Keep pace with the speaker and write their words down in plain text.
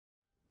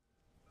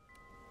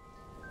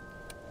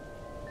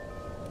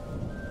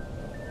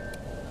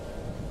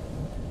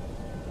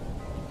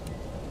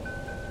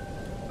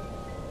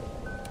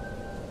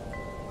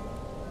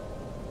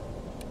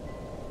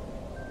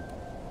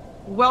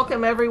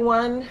Welcome,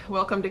 everyone.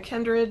 Welcome to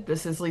Kindred.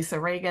 This is Lisa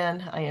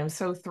Reagan. I am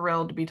so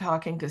thrilled to be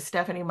talking to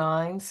Stephanie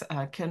Mines,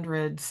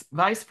 Kindred's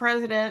vice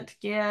president.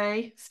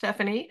 Yay,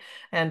 Stephanie,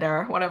 and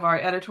one of our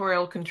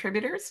editorial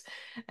contributors.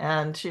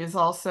 And she is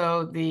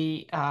also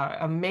the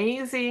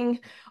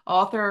amazing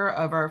author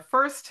of our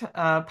first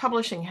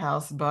publishing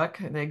house book,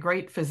 The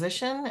Great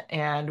Physician.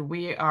 And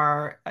we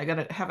are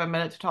going to have a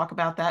minute to talk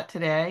about that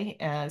today.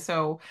 And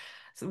so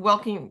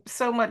welcome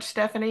so much,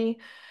 Stephanie.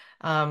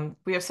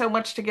 We have so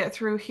much to get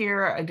through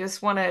here. I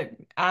just want to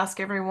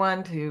ask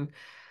everyone to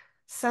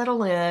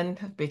settle in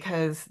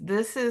because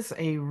this is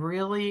a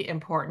really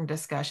important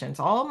discussion.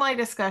 All my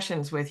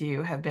discussions with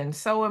you have been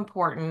so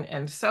important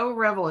and so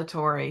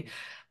revelatory,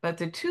 but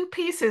the two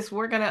pieces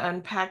we're going to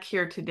unpack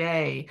here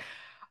today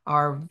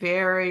are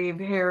very,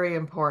 very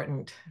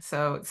important.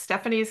 So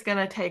Stephanie's going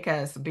to take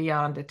us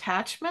beyond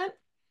attachment,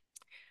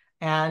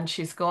 and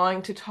she's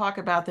going to talk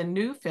about the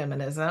new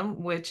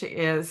feminism, which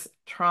is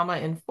trauma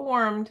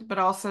informed, but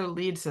also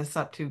leads us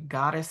up to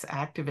goddess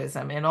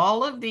activism. And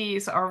all of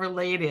these are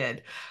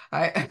related.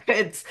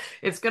 It's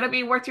going to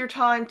be worth your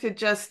time to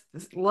just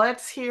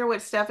let's hear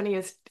what Stephanie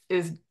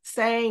is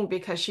saying,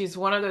 because she's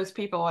one of those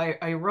people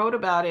I wrote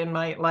about in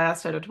my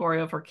last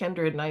editorial for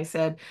Kindred. And I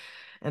said,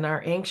 in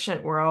our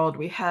ancient world,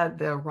 we had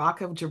the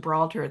Rock of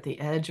Gibraltar at the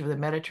edge of the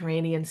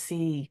Mediterranean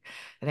Sea,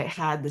 and it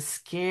had the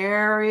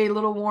scary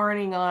little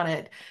warning on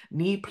it,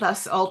 ne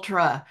plus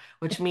ultra,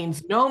 which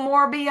means no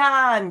more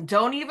beyond.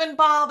 Don't even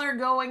bother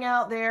going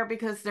out there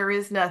because there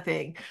is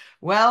nothing.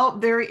 Well,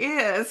 there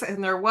is,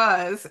 and there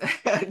was.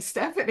 And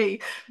Stephanie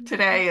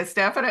today is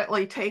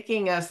definitely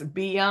taking us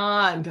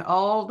beyond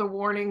all the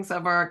warnings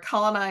of our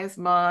colonized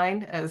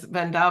mind, as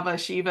Vandava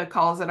Shiva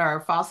calls it, our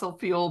fossil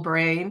fuel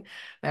brain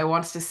that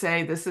wants to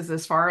say this is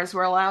as far as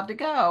we're allowed to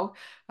go.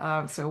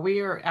 So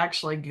we are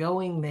actually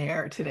going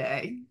there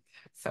today.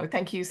 So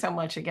thank you so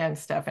much again,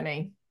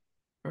 Stephanie,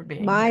 for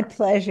being My here.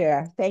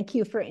 pleasure. Thank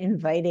you for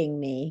inviting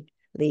me,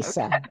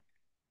 Lisa. Okay.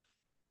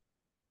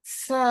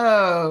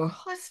 So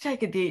let's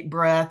take a deep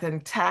breath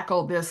and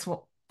tackle this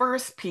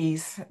first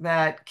piece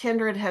that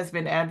Kindred has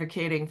been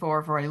advocating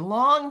for a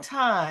long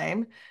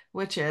time,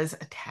 which is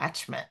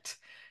attachment.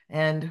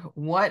 And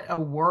what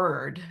a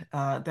word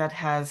that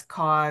has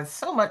caused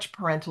so much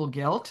parental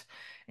guilt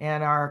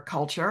in our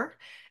culture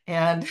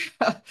and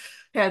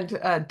and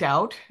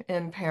doubt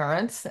in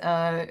parents,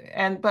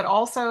 and but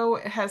also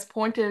has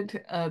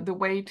pointed the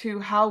way to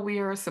how we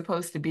are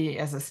supposed to be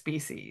as a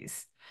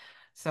species.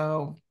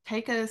 So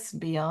take us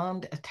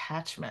beyond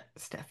attachment,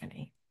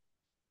 Stephanie.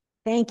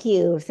 Thank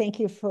you. Thank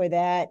you for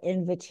that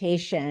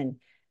invitation.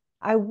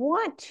 I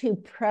want to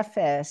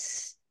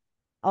preface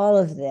all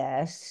of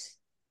this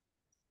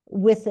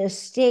with a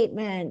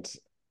statement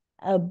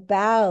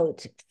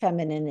about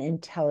feminine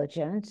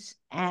intelligence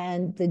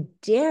and the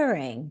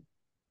daring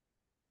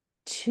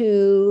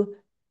to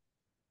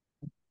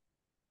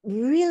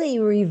really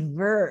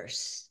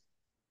reverse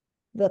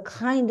the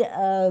kind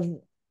of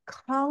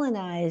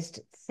colonized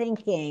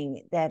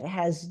thinking that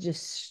has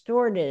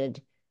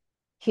distorted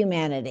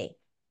humanity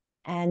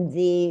and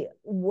the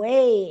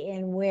way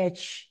in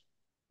which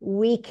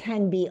we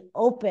can be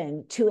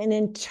open to an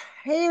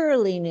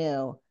entirely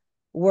new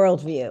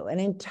worldview, an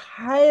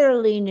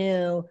entirely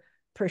new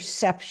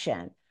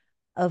perception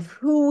of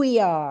who we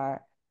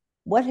are,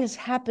 what has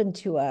happened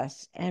to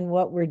us, and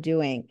what we're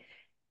doing.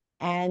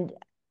 And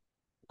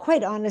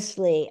quite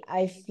honestly,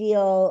 I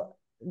feel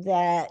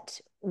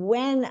that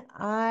when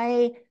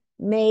I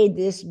made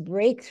this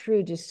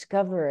breakthrough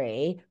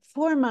discovery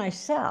for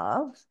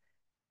myself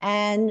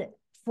and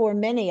for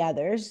many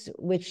others,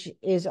 which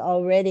is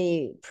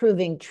already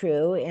proving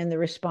true in the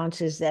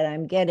responses that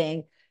I'm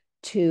getting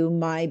to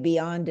my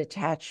beyond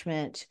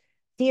attachment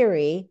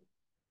theory,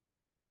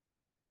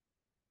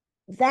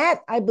 that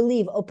I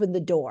believe opened the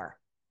door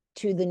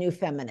to the new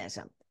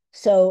feminism.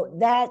 So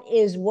that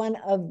is one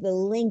of the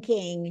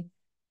linking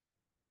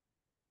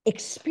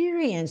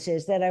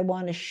experiences that I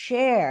want to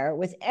share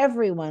with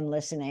everyone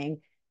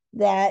listening,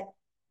 that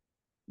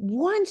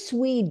once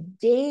we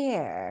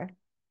dare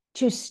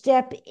to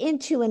step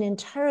into an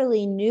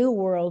entirely new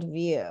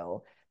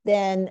worldview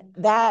than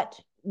that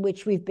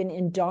which we've been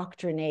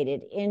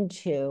indoctrinated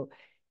into,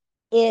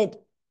 it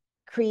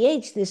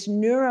creates this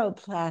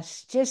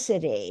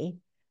neuroplasticity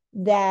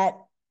that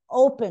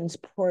opens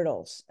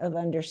portals of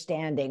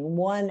understanding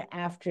one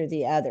after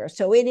the other.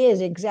 So it is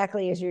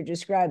exactly as you're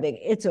describing.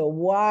 It's a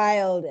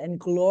wild and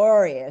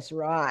glorious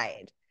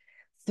ride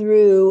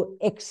through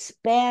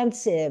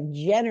expansive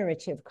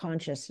generative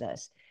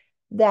consciousness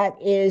that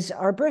is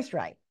our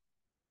birthright.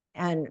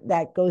 And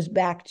that goes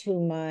back to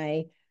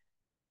my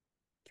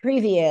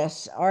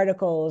previous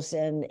articles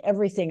and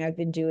everything I've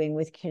been doing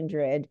with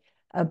Kindred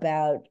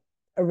about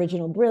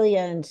original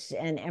brilliance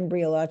and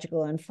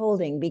embryological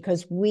unfolding,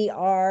 because we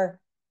are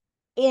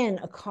in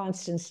a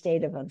constant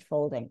state of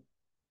unfolding.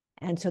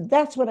 And so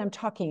that's what I'm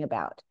talking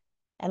about.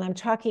 And I'm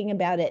talking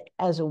about it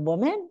as a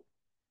woman.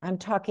 I'm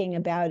talking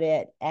about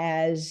it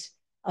as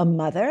a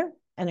mother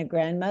and a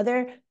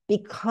grandmother,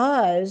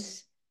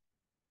 because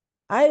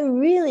I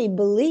really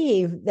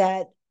believe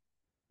that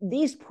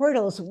these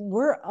portals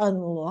were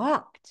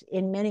unlocked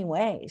in many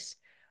ways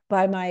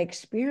by my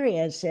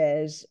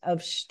experiences of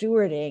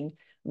stewarding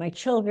my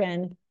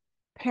children,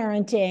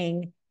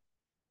 parenting,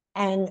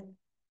 and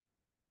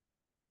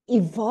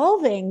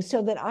evolving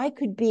so that I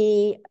could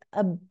be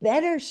a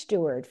better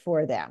steward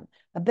for them,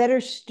 a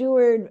better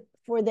steward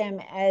for them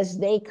as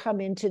they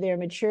come into their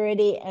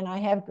maturity and I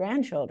have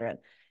grandchildren.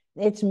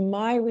 It's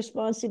my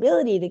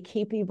responsibility to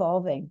keep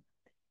evolving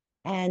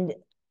and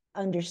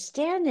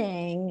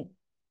understanding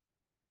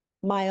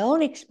my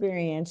own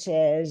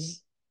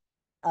experiences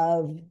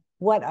of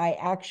what I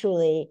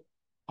actually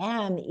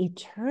am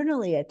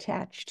eternally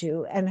attached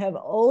to and have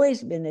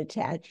always been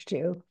attached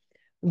to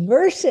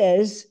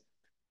versus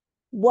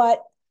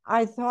what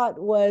I thought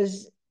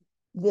was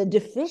the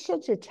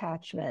deficient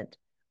attachment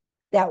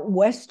that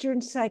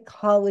Western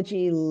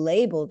psychology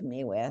labeled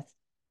me with.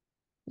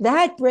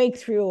 That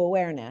breakthrough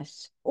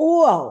awareness,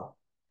 whoa,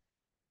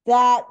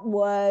 that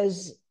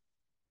was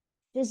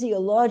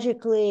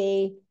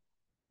physiologically,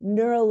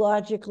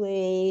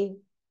 neurologically,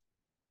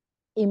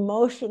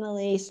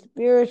 emotionally,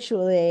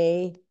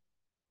 spiritually,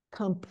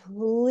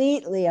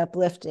 completely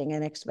uplifting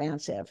and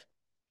expansive.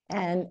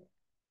 And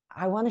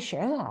I want to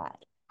share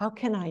that. How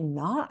can I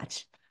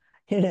not?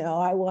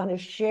 I want to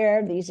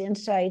share these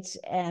insights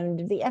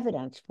and the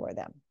evidence for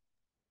them.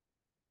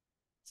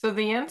 So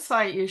the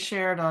insight you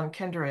shared on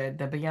Kindred,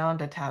 the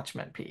beyond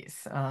attachment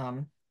piece,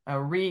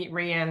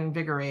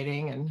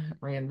 reinvigorating and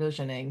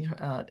re-envisioning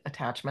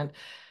attachment.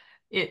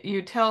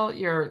 You tell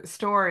your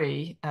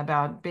story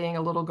about being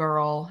a little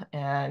girl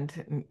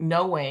and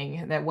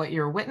knowing that what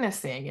you're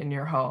witnessing in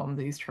your home,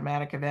 these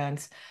traumatic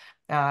events,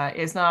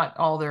 is not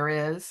all there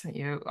is.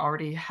 You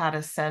already had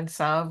a sense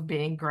of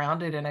being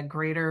grounded in a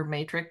greater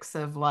matrix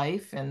of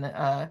life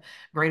and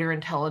greater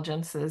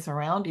intelligences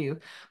around you.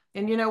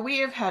 And we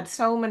have had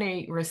so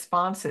many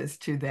responses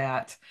to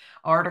that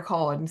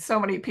article and so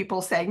many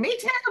people saying, me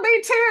too,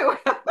 me too.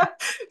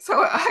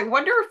 So I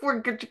wonder if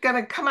we're going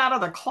to come out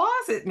of the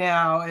closet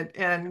now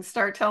and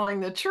start telling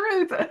the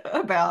truth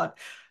about,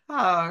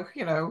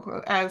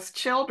 as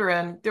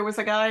children. There was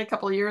a guy a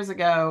couple of years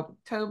ago,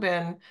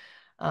 Tobin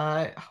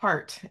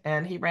Hart,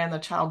 and he ran the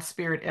Child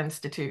Spirit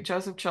Institute.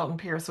 Joseph Chilton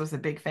Pierce was a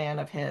big fan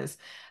of his,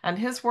 and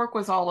his work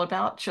was all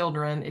about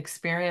children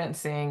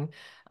experiencing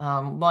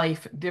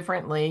life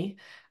differently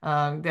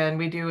than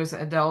we do as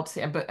adults,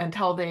 but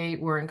until they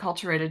were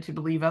enculturated to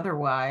believe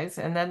otherwise,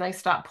 and then they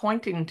stopped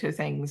pointing to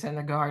things in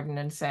the garden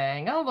and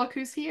saying, "Oh, look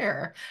who's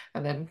here,"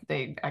 and then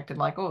they acted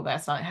like, "Oh,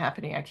 that's not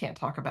happening. I can't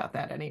talk about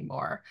that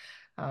anymore."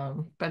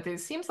 But it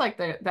seems like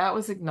that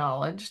was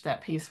acknowledged,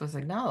 that piece was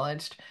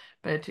acknowledged.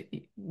 But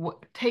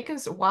take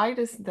us, why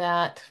does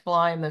that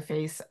fly in the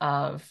face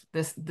of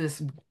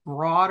this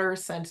broader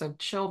sense of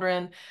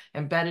children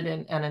embedded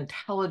in an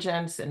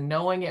intelligence and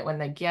knowing it when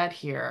they get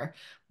here,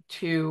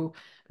 to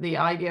the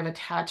idea of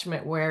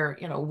attachment where,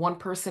 one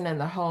person in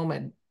the home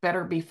had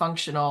better be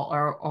functional,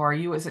 or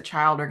you as a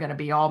child are going to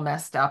be all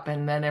messed up,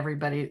 and then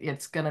everybody,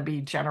 it's going to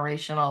be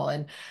generational.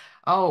 And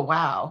oh,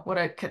 wow, what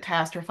a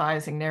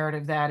catastrophizing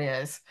narrative that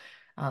is.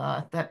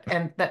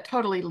 That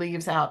totally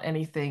leaves out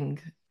anything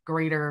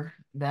greater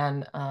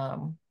than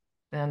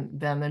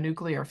the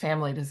nuclear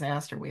family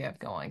disaster we have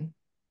going.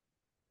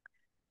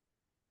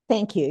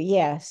 Thank you.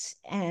 Yes.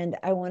 And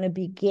I want to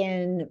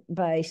begin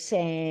by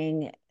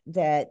saying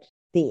that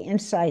the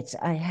insights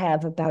I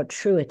have about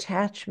true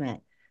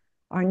attachment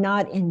are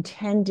not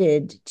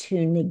intended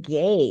to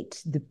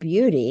negate the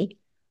beauty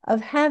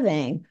of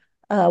having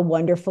a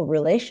wonderful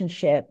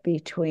relationship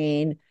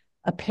between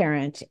a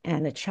parent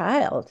and a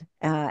child.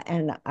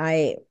 And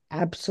I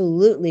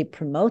absolutely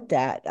promote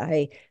that.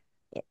 I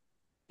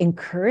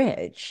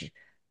encourage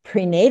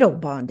prenatal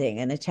bonding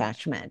and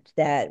attachment,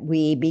 that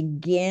we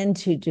begin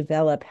to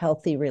develop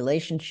healthy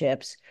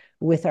relationships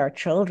with our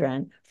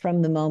children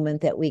from the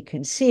moment that we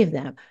conceive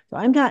them. So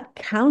I'm not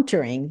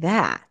countering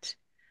that.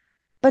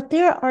 But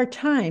there are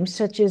times,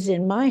 such as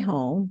in my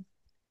home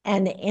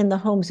and in the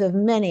homes of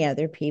many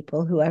other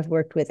people who I've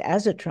worked with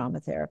as a trauma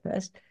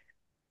therapist,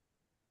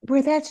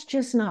 where that's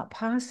just not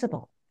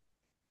possible.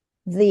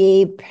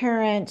 The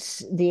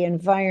parents, the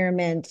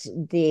environment,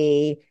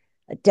 the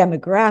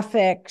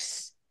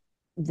demographics,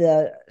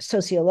 the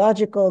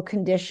sociological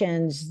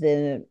conditions,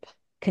 the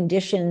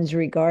conditions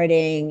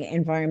regarding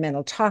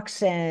environmental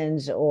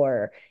toxins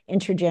or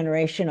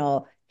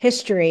intergenerational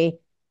history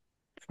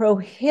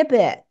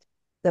prohibit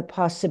the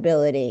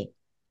possibility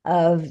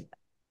of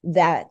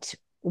that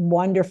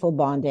wonderful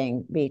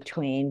bonding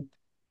between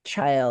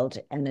child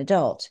and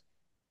adult.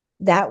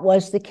 That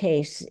was the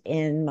case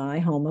in my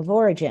home of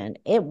origin.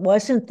 It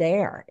wasn't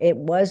there. It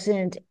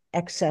wasn't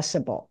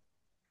accessible.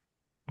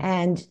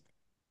 And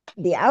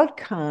the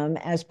outcome,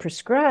 as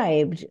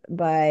prescribed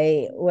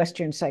by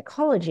Western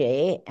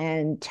psychology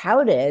and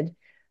touted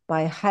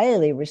by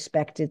highly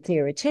respected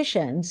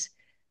theoreticians,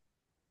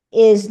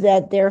 is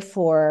that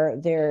therefore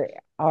there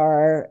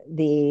are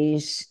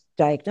these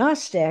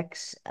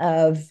diagnostics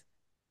of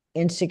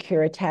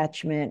insecure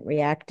attachment,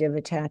 reactive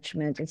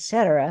attachment,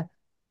 etc.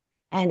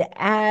 And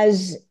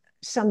as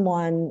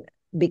someone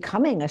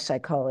becoming a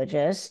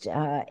psychologist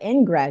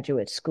in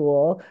graduate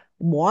school,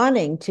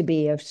 wanting to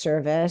be of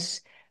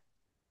service,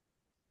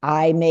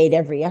 I made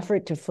every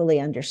effort to fully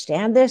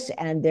understand this,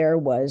 and there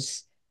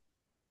was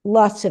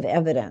lots of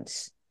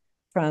evidence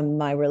from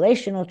my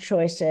relational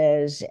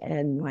choices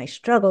and my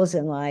struggles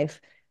in life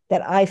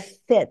that I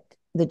fit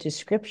the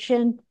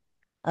description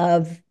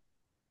of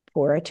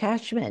poor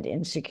attachment,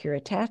 insecure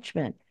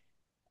attachment.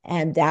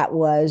 And that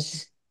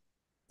was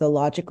the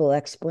logical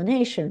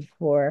explanation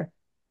for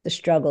the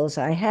struggles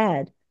I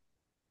had.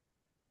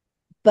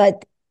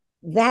 But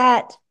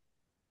that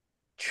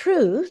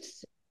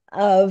truth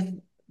of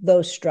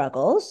those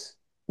struggles,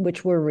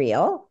 which were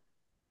real,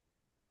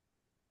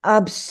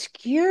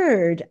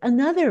 obscured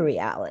another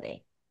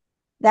reality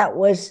that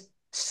was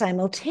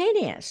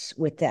simultaneous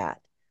with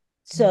that.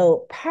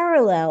 So,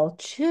 parallel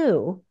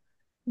to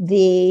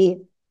the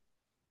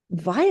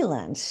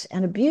violence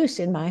and abuse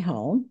in my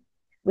home,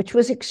 which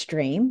was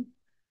extreme,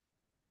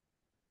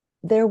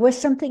 there was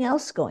something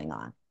else going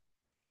on.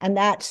 And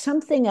that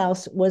something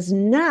else was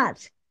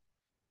not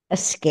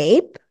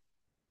escape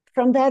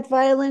from that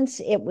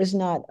violence. It was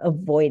not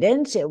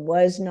avoidance. It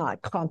was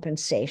not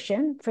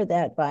compensation for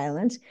that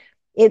violence.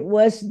 It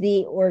was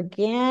the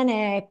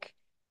organic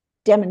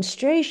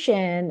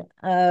demonstration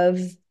of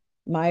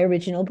my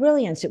original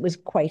brilliance. It was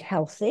quite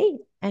healthy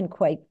and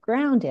quite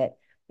grounded.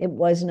 It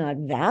was not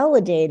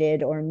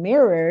validated or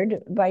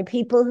mirrored by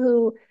people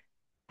who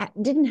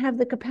didn't have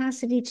the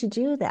capacity to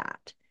do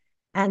that.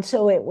 And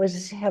so it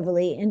was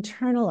heavily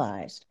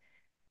internalized.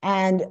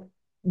 And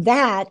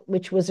that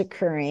which was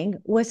occurring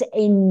was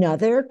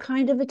another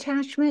kind of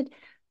attachment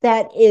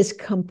that is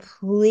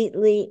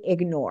completely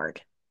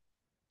ignored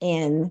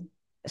in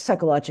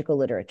psychological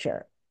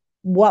literature.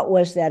 What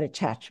was that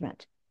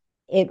attachment?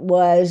 It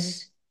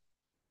was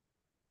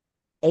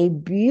a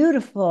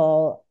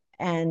beautiful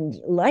and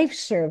life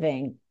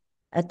serving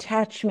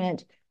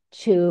attachment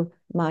to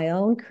my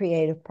own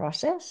creative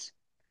process.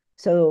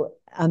 So,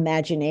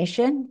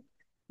 imagination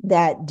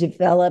that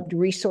developed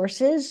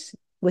resources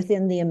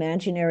within the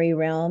imaginary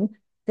realm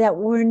that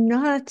were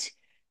not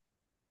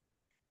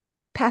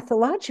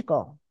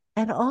pathological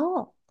at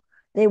all.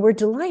 They were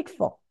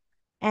delightful.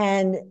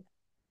 And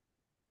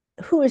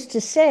who is to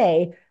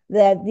say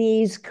that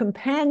these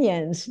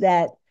companions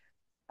that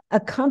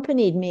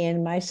accompanied me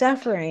in my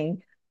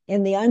suffering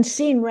in the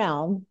unseen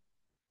realm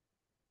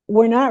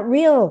were not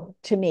real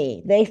to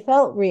me? They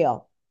felt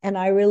real, and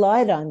I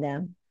relied on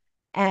them.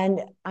 And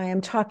I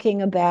am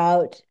talking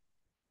about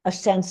a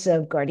sense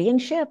of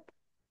guardianship,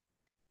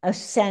 a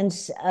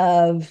sense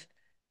of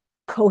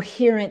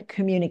coherent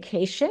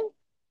communication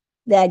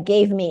that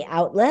gave me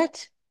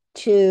outlet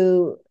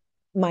to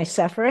my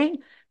suffering.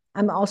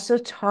 I'm also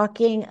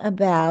talking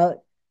about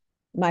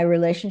my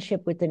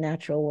relationship with the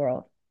natural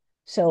world.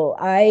 So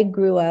I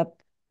grew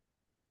up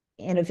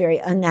in a very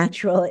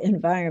unnatural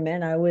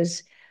environment. I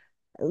was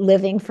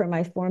living for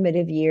my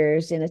formative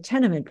years in a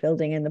tenement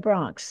building in the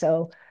Bronx.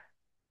 So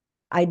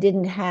I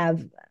didn't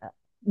have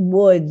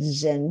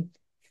woods and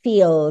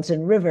fields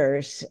and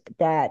rivers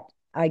that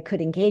I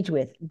could engage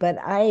with, but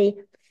I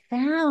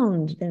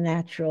found the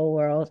natural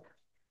world.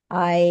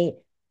 I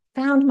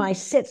found my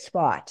sit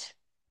spot,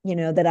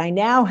 that I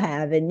now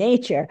have in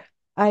nature.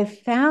 I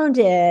found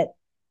it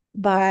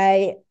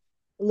by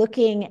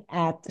looking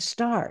at the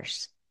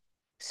stars.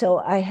 So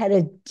I had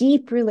a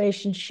deep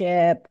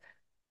relationship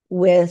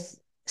with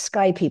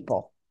sky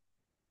people,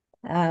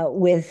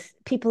 with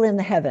people in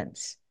the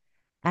heavens.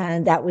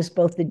 And that was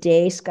both the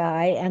day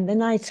sky and the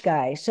night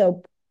sky.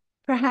 So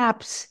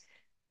perhaps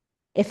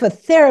if a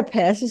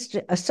therapist,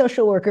 a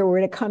social worker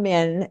were to come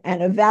in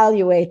and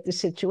evaluate the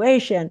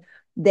situation,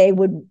 they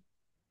would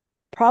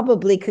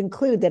probably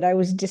conclude that I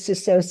was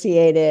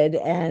disassociated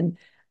and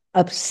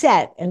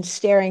upset and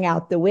staring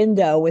out the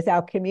window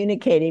without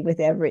communicating with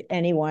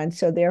anyone.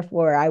 So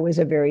therefore, I was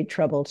a very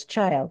troubled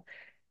child.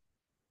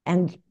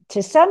 And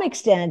to some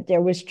extent,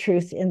 there was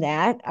truth in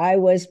that. I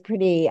was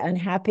pretty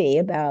unhappy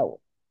about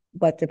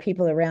what the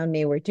people around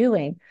me were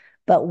doing.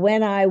 But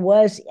when I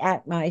was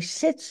at my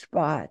sit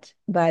spot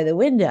by the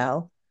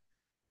window,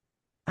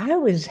 I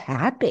was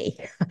happy.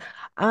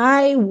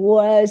 I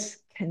was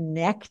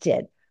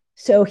connected.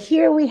 So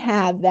here we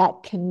have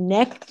that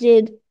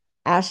connected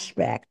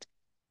aspect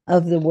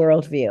of the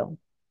worldview,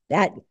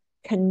 that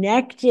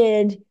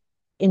connected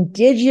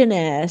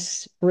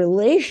indigenous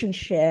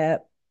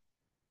relationship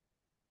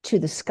to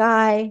the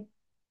sky,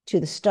 to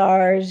the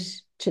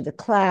stars, to the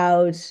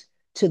clouds,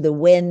 to the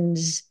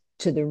winds,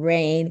 to the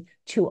rain,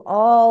 to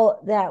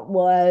all that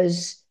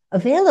was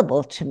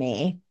available to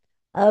me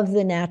of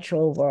the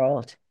natural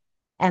world,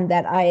 and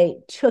that I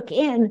took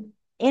in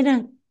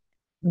a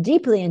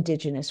deeply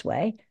indigenous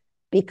way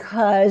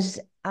because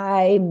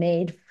I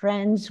made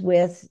friends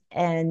with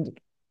and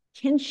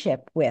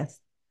kinship with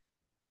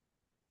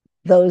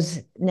those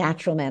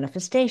natural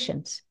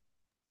manifestations.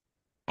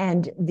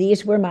 And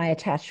these were my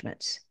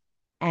attachments.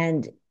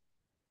 And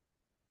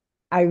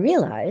I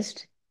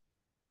realized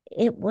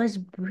it was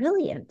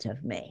brilliant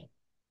of me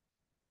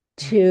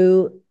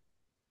to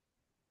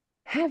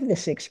have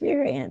this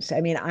experience.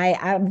 I mean, I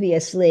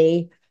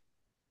obviously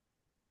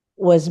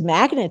was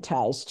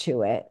magnetized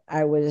to it.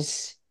 I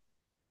was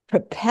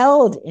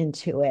propelled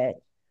into it,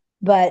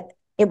 but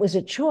it was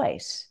a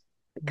choice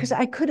because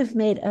I could have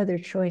made other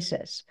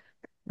choices,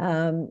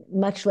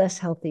 much less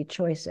healthy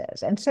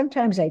choices. And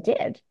sometimes I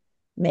did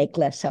make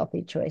less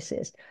healthy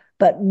choices,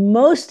 but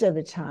most of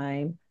the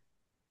time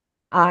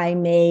I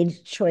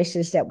made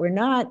choices that were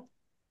not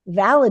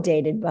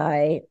validated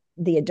by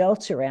the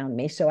adults around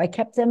me. So I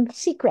kept them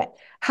secret.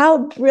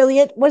 How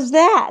brilliant was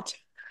that?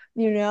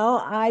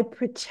 I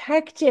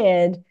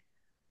protected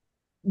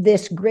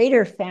this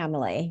greater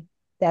family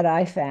that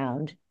I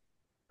found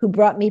who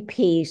brought me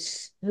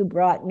peace, who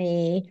brought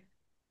me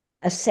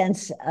a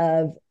sense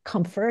of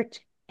comfort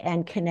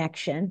and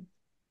connection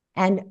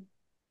and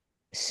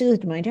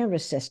soothed my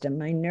nervous system.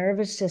 My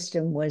nervous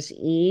system was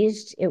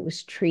eased, it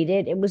was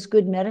treated, it was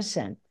good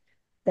medicine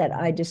that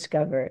I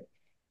discovered.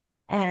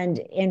 And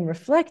in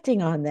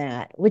reflecting on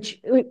that,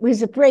 which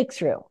was a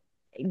breakthrough,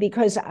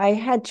 because I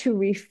had to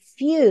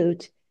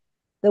refute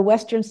the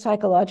Western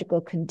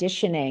psychological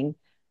conditioning,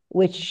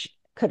 which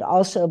could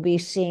also be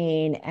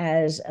seen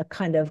as a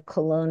kind of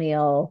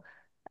colonial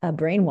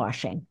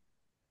brainwashing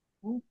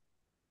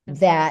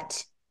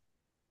that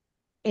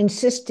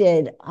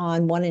insisted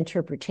on one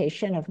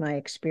interpretation of my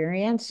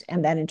experience,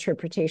 and that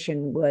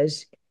interpretation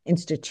was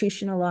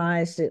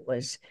institutionalized, it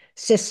was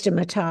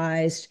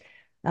systematized.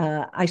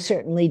 I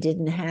certainly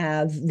didn't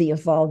have the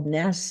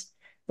evolvedness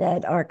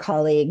that our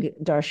colleague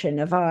Darsha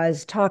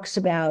Navaz talks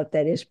about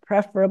that is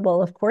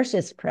preferable. Of course,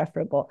 it's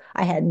preferable.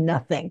 I had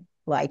nothing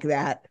like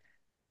that,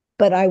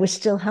 but I was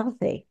still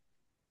healthy.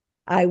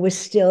 I was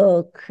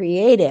still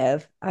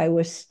creative. I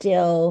was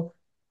still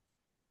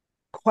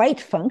quite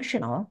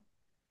functional.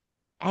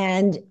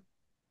 And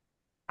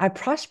I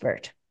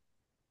prospered,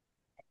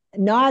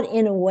 not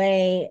in a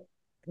way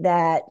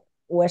that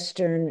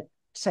Western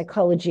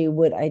psychology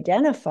would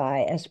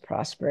identify as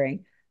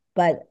prospering,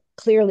 but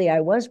clearly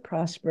I was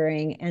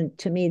prospering. And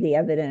to me, the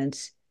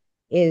evidence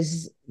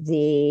is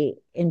the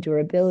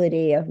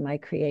endurability of my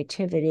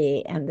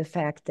creativity and the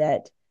fact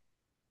that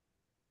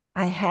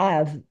I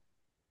have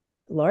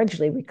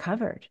largely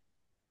recovered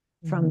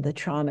from the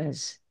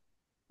traumas,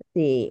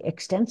 the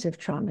extensive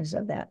traumas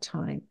of that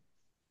time.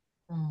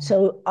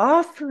 So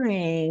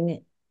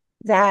offering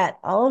that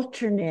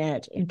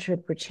alternate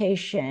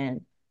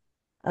interpretation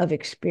of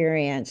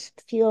experience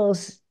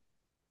feels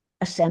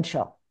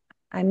essential.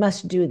 I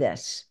must do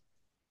this.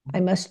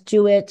 I must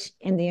do it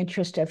in the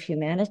interest of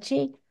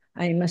humanity.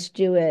 I must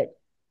do it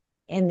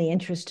in the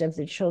interest of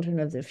the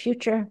children of the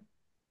future.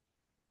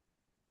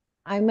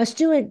 I must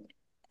do it.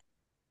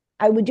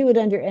 I would do it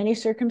under any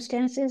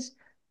circumstances,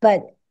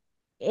 but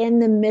in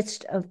the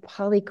midst of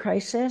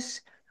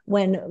polycrisis,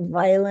 when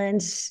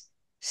violence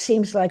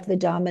seems like the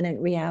dominant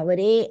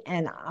reality,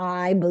 and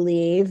I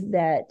believe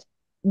that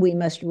we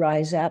must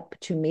rise up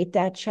to meet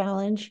that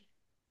challenge,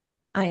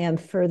 I am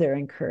further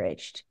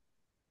encouraged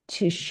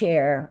to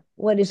share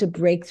what is a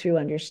breakthrough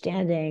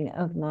understanding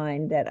of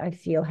mine that I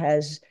feel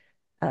has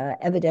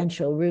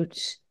evidential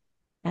roots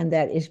and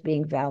that is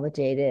being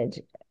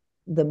validated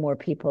the more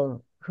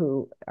people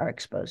who are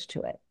exposed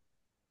to it.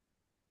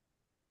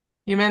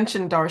 You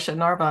mentioned Darsha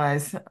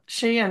Narvaez.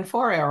 She and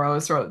Four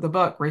Arrows wrote the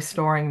book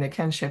Restoring the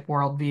Kinship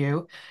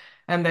Worldview,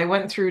 and they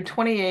went through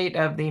 28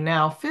 of the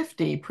now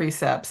 50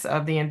 precepts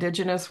of the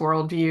indigenous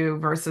worldview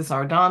versus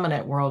our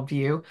dominant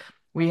worldview.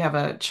 We have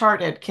a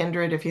chart at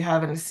Kindred. If you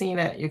haven't seen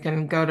it, you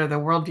can go to the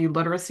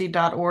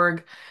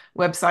worldviewliteracy.org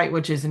website,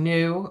 which is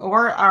new,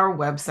 or our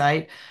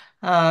website,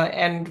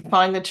 and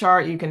find the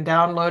chart. You can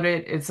download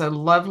it. It's a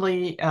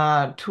lovely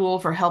tool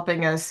for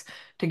helping us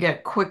to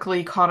get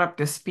quickly caught up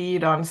to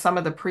speed on some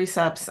of the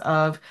precepts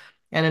of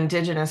an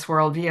indigenous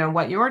worldview. And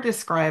what you're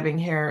describing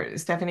here,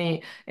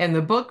 Stephanie, in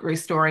the book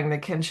Restoring the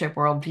Kinship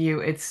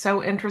Worldview, it's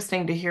so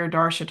interesting to hear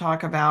Darsha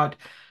talk about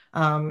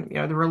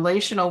the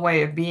relational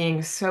way of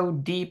being so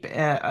deep.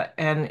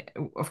 And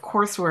of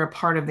course, we're a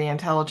part of the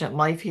intelligent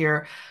life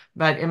here.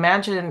 But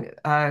imagine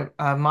a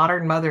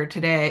modern mother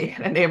today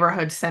in a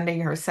neighborhood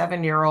sending her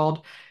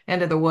 7-year-old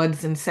into the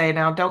woods and say,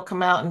 now don't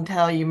come out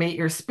until you meet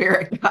your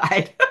spirit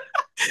guide.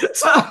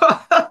 So,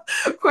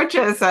 which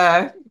is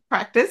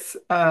practice,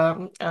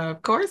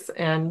 of course,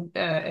 and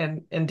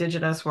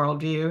indigenous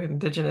worldview,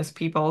 indigenous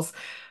peoples.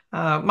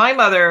 My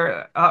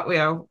mother,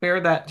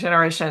 we're that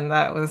generation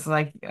that was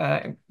like,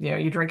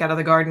 you drink out of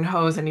the garden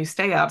hose and you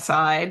stay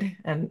outside.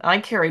 And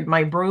I carried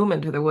my broom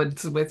into the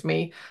woods with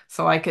me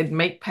so I could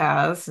make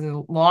paths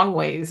and long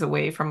ways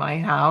away from my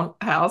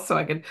house so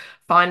I could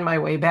find my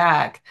way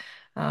back.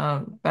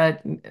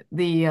 But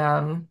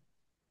the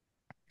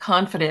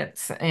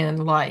confidence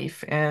in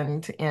life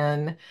and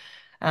in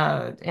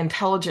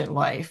intelligent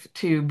life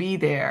to be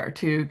there,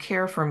 to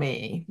care for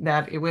me,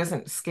 that it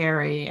wasn't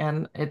scary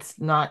and it's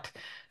not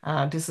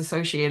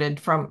disassociated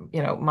from,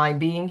 my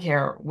being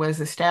here was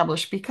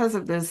established because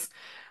of this,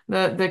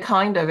 the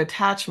kind of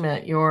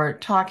attachment you're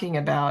talking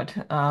about.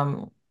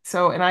 And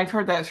I've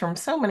heard that from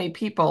so many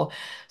people.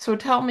 So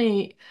tell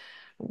me,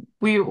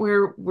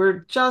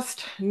 we're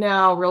just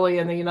now really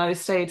in the United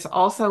States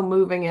also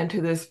moving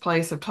into this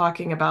place of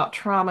talking about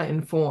trauma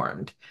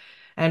informed.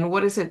 And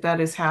what is it that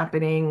is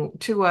happening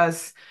to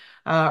us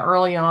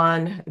early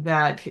on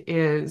that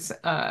is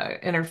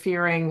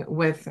interfering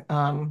with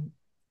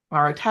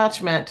our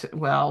attachment,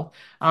 well,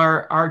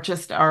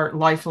 our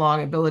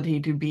lifelong ability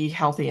to be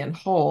healthy and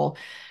whole.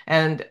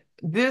 And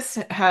this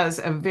has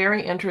a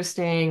very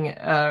interesting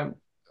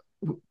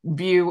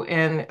view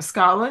in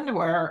Scotland,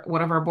 where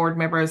one of our board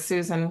members,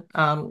 Suzanne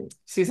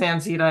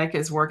Zedek,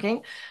 is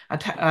working.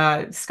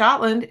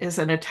 Scotland is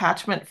an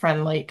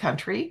attachment-friendly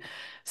country.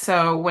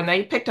 So when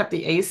they picked up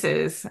the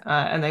ACEs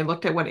and they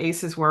looked at what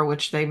ACEs were,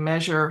 which they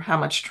measure how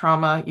much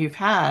trauma you've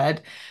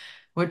had,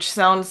 which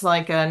sounds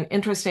like an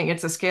interesting,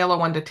 it's a scale of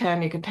 1 to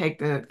 10. You can take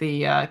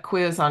the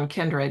quiz on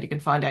Kindred. You can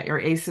find out your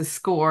ACEs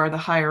score. The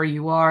higher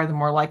you are, the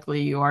more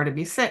likely you are to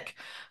be sick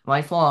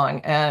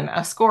lifelong. And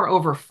a score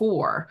over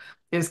 4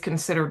 is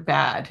considered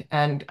bad.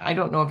 And I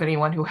don't know of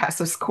anyone who has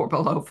a score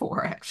below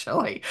 4,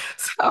 actually.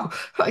 So,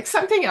 like,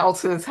 something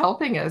else is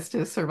helping us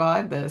to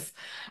survive this.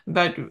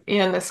 But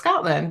in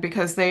Scotland,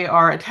 because they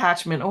are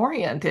attachment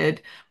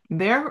oriented,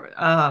 they're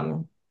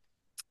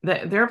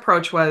their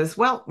approach was,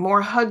 well,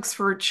 more hugs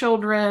for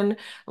children,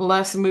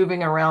 less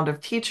moving around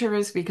of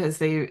teachers because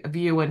they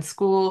view in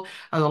school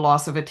the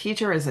loss of a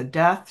teacher as a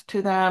death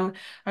to them.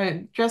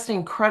 Just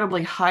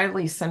incredibly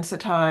highly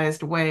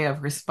sensitized way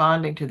of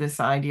responding to this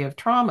idea of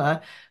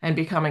trauma and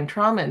becoming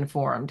trauma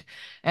informed.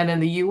 And in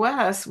the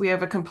US, we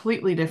have a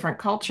completely different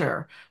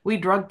culture. We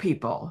drug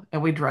people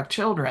and we drug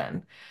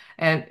children.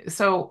 And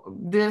so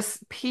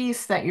this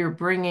piece that you're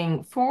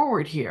bringing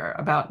forward here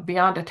about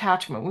beyond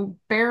attachment,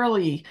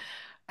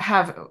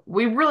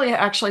 we really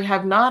actually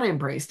have not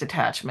embraced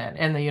attachment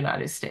in the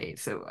United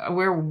States. So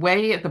we're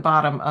way at the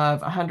bottom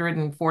of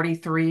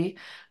 143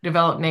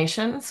 developed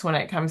nations when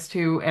it comes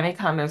to any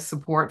kind of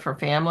support for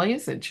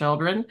families and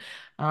children.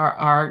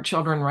 Our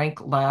children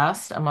rank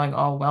last among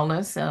all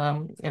wellness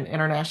and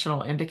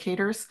international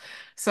indicators.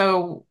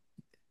 So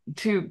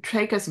to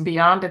take us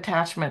beyond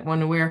attachment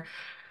when we're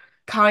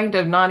kind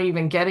of not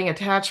even getting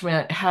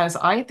attachment has,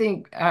 I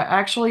think,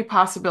 actually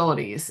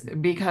possibilities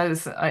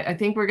because I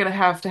think we're going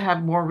to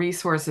have more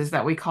resources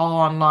that we call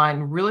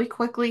online really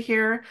quickly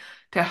here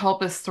to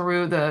help us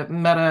through the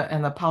meta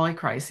and the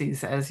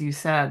polycrises, as you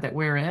said, that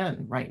we're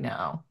in right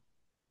now.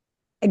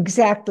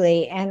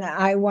 Exactly. And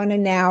I want to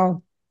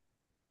now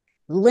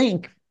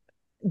link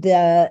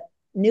the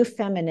new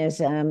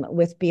feminism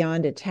with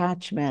beyond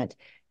attachment.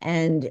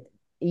 And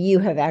you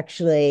have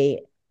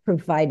actually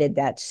provided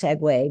that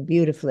segue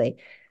beautifully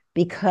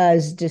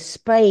because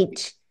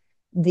despite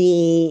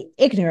the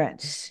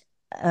ignorance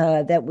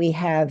that we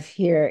have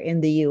here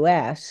in the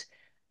US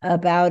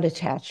about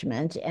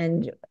attachment,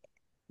 and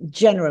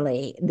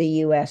generally the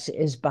US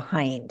is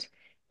behind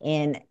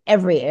in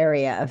every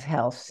area of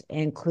health,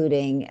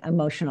 including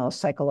emotional,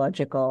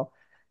 psychological,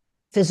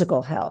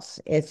 physical health.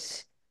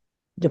 It's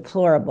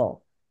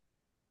deplorable.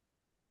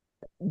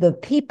 The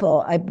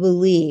people, I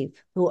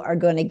believe, who are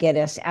going to get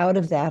us out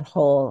of that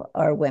hole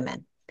are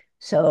women.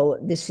 So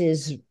this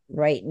is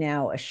right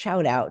now a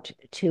shout out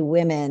to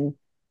women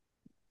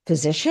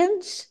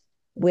physicians,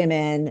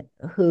 women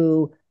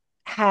who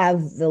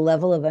have the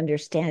level of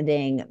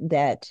understanding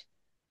that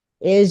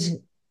is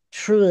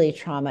truly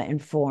trauma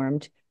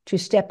informed to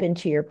step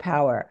into your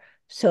power.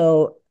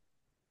 So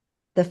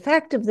the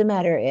fact of the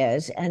matter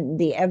is, and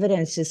the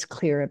evidence is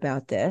clear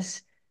about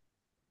this,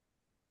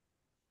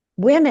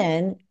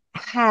 women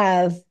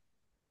have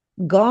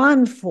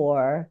gone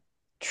for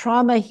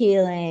trauma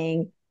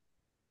healing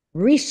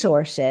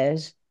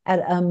resources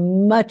at a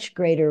much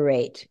greater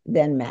rate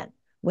than men.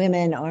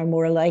 Women are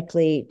more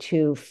likely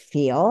to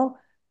feel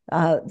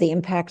the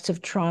impacts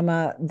of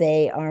trauma.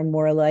 They are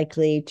more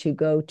likely to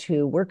go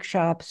to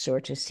workshops or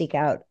to seek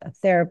out a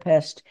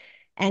therapist.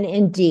 And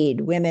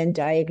indeed, women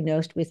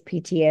diagnosed with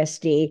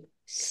PTSD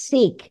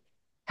seek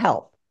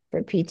help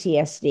for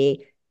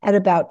PTSD at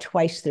about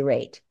twice the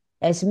rate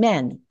as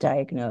men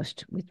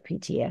diagnosed with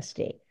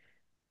PTSD.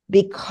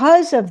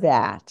 Because of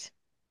that,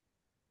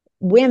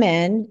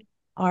 women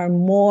are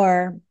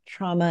more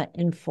trauma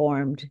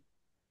informed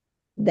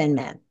than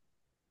men.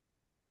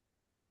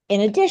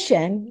 In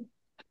addition,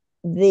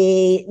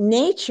 the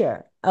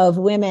nature of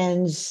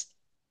women's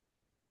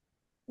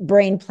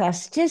brain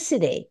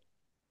plasticity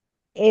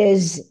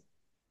is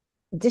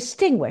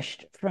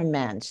distinguished from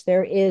men's.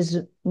 There is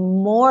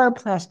more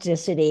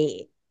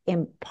plasticity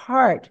in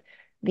part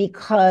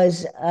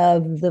because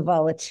of the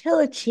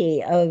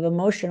volatility of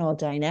emotional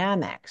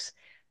dynamics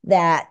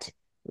that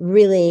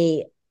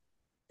really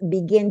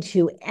begin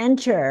to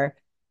enter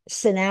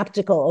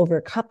synaptical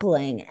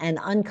overcoupling and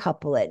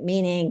uncouple it,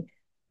 meaning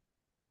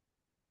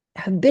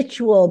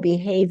habitual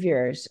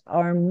behaviors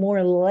are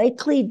more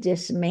likely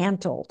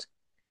dismantled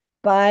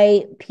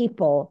by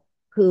people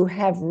who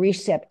have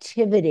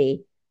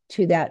receptivity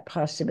to that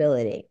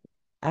possibility.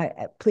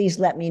 Please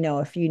let me know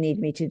if you need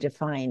me to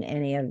define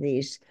any of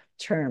these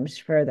terms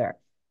further.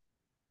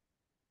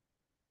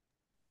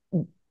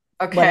 What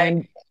Okay.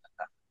 I'm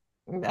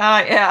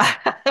Yeah.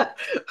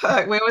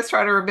 We always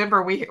try to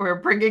remember we're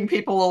bringing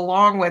people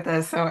along with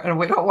us, and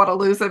we don't want to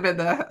lose them in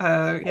the,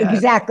 yeah.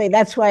 Exactly.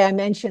 That's why I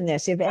mentioned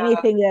this. If Uh,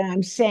 anything that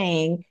I'm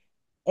saying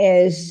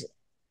is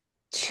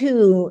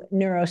too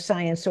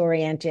neuroscience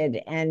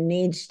oriented and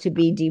needs to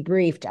be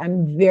debriefed,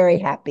 I'm very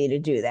happy to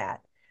do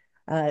that.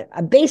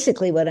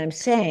 Basically, what I'm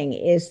saying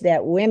is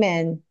that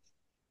women,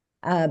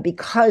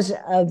 because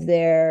of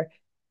their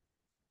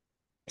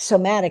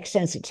somatic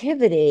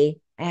sensitivity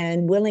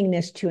and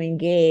willingness to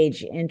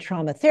engage in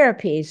trauma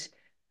therapies,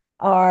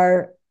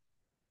 are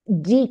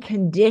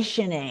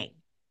deconditioning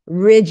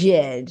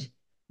rigid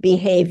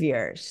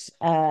behaviors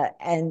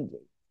and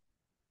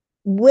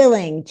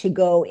willing to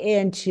go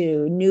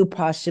into new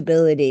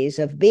possibilities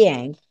of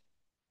being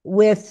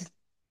with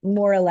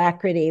more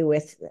alacrity,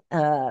 with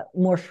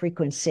more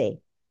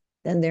frequency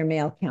than their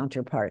male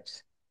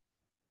counterparts.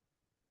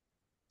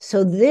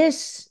 So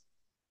this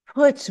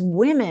puts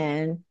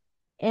women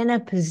in a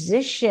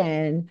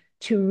position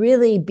to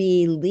really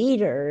be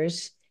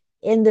leaders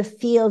in the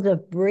field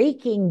of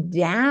breaking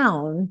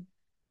down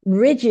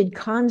rigid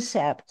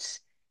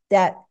concepts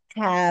that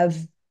have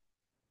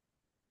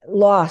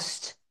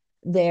lost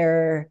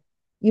their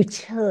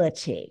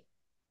utility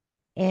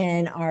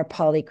in our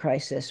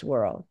polycrisis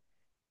world,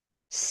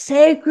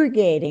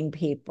 segregating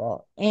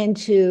people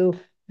into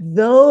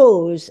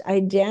those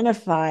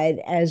identified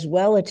as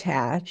well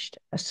attached,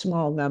 a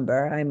small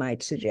number, I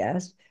might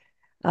suggest,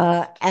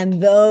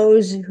 and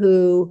those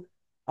who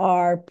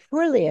are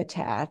poorly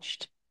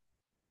attached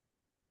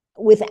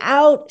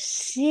without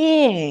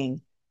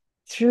seeing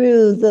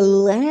through the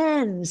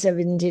lens of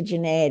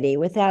indigeneity,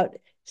 without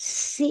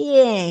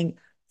seeing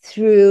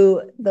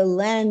through the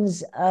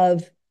lens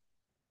of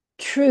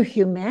true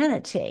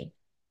humanity,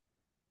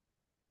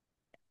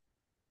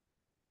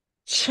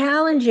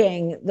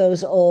 challenging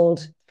those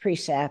old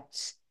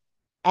precepts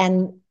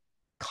and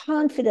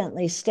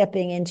confidently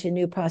stepping into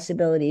new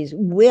possibilities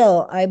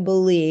will, I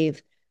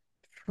believe,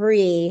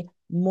 free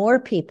more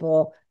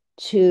people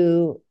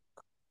to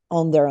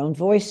own their own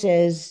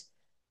voices,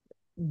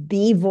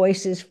 be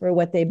voices for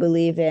what they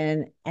believe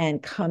in,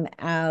 and come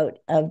out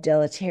of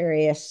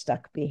deleterious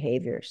stuck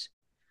behaviors.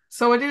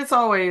 so it is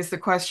always the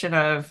question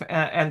of,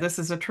 and this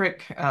is a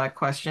trick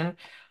question,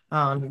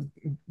 um,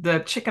 the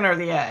chicken or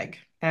the egg.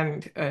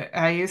 And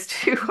I used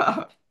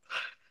to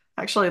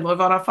actually live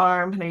on a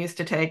farm, and I used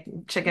to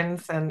take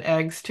chickens and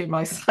eggs to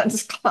my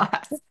son's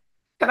class.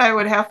 And I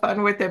would have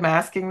fun with him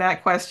asking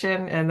that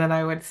question. And then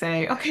I would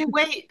say, okay,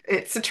 wait,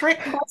 it's a trick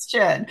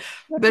question.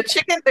 The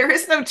chicken, there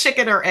is no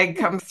chicken or egg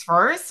comes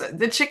first.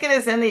 The chicken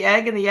is in the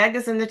egg, and the egg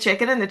is in the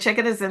chicken, and the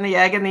chicken is in the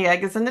egg, and the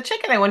egg is in the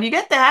chicken. And when you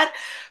get that,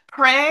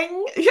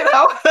 praying,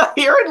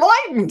 you're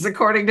enlightened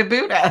according to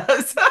Buddha.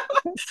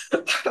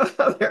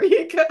 So there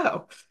you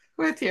go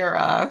with your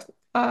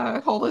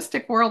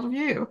holistic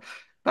worldview.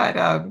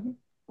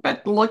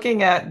 But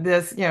looking at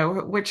this,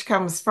 which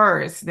comes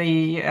first,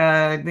 the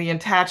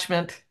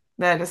attachment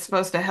that is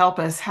supposed to help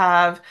us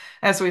have,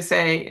 as we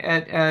say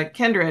at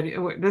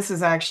Kindred, this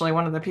is actually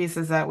one of the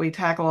pieces that we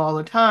tackle all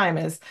the time,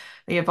 is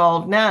the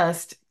evolved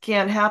nest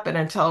can't happen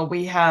until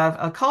we have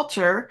a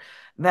culture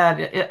that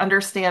it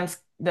understands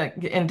the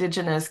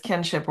indigenous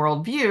kinship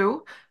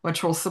worldview,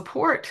 which will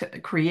support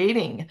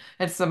creating.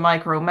 It's the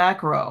micro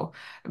macro,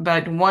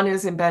 but one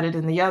is embedded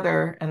in the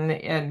other,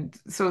 and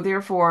so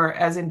therefore,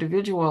 as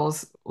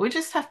individuals, we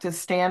just have to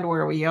stand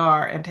where we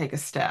are and take a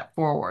step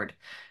forward,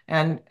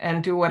 and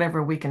do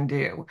whatever we can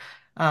do.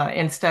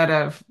 Instead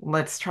of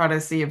let's try to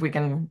see if we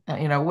can,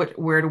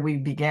 where do we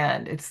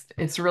begin?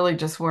 It's really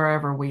just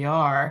wherever we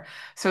are.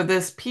 So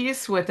this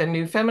piece with the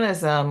new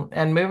feminism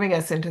and moving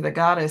us into the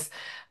goddess,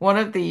 one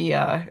of the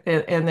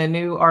in the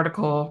new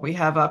article we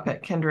have up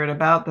at Kindred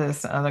about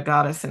this, the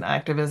goddess and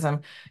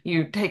activism,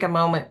 you take a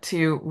moment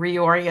to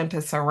reorient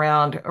us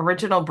around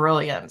original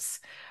brilliance,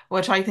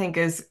 which I think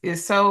is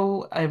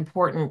so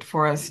important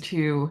for us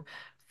to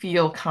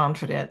feel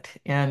confident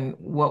in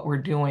what we're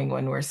doing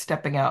when we're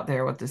stepping out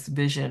there with this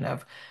vision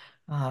of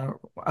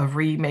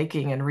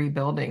remaking and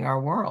rebuilding our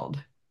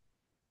world.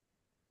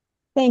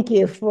 Thank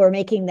you for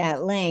making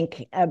that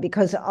link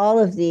because all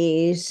of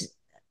these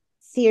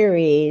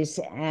theories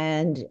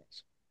and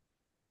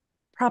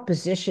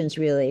propositions,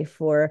 really,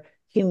 for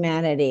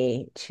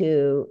humanity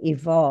to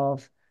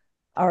evolve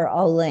are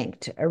all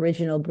linked.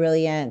 Original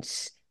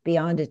brilliance,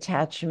 beyond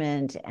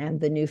attachment,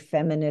 and the new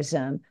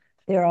feminism,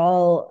 they're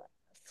all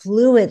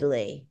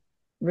fluidly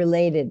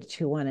related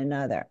to one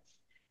another.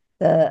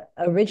 The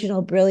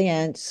original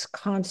brilliance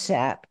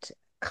concept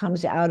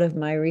comes out of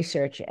my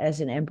research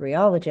as an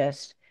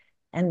embryologist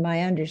and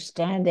my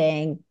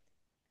understanding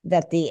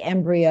that the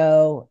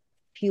embryo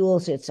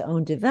fuels its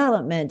own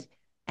development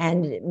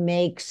and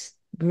makes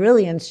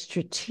brilliant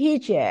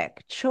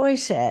strategic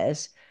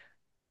choices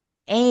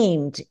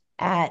aimed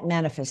at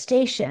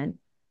manifestation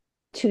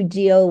to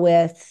deal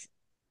with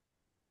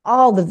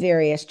all the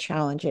various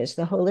challenges,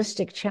 the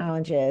holistic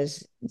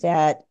challenges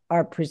that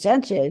are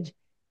presented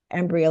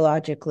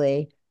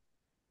embryologically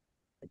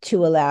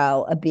to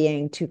allow a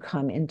being to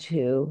come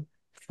into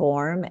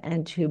form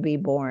and to be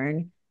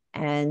born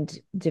and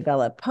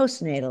develop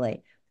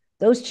postnatally.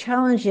 Those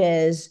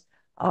challenges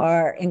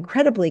are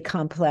incredibly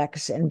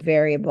complex and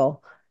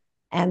variable,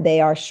 and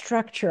they are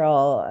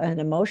structural and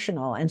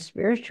emotional and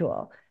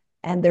spiritual,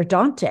 and they're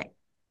daunting,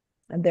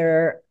 and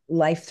they're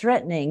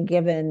life-threatening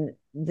given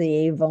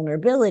the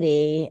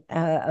vulnerability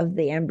of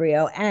the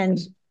embryo and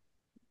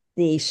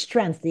the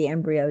strength the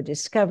embryo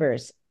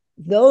discovers.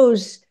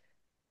 Those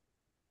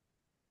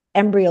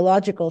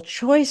embryological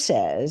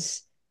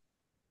choices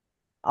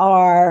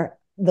are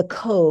the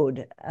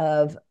code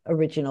of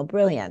original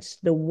brilliance,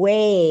 the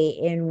way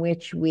in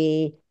which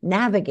we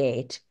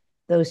navigate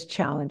those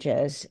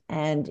challenges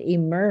and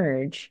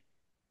emerge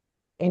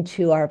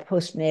into our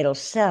postnatal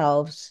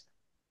selves,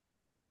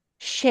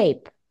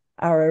 shape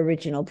our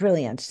original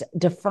brilliance,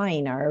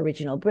 define our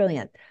original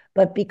brilliance.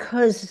 But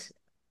because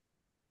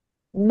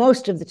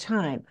most of the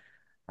time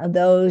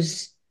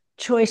those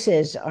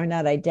choices are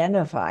not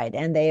identified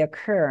and they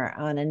occur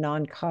on a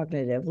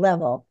non-cognitive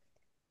level,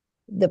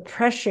 the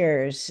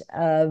pressures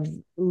of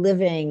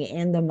living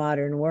in the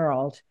modern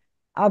world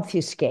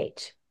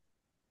obfuscate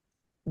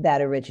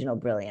that original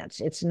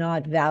brilliance. It's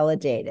not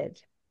validated.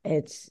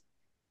 It's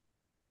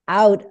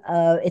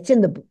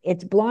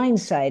it's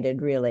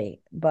blindsided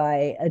really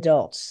by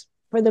adults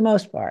for the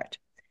most part.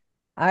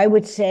 I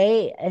would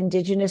say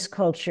indigenous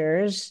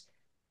cultures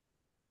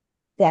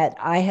that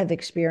I have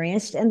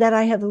experienced and that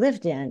I have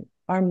lived in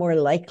are more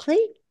likely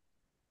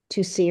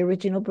to see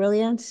original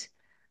brilliance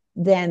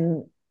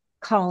than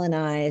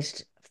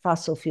colonized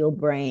fossil fuel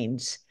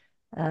brains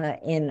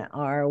in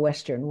our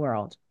Western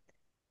world.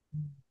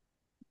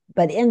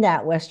 But in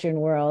that Western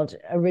world,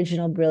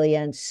 original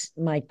brilliance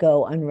might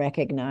go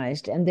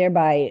unrecognized and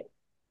thereby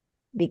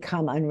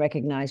become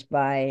unrecognized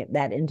by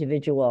that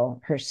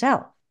individual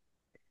herself.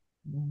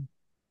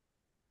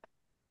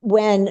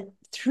 When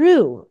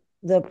through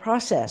the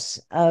process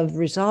of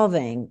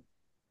resolving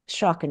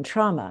shock and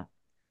trauma,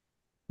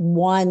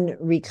 one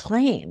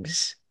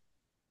reclaims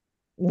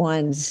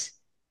one's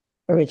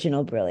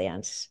original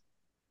brilliance,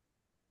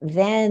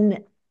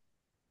 then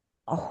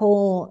a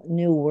whole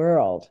new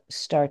world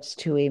starts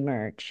to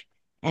emerge.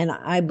 And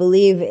I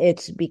believe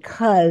it's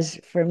because,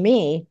 for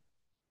me,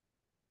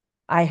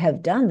 I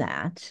have done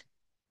that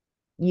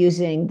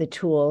using the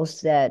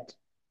tools that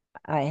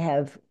I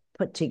have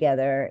put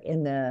together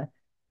in the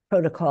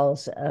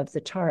protocols of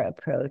the Tara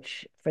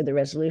approach for the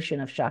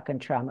resolution of shock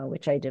and trauma,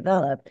 which I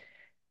developed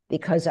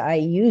because I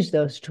use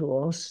those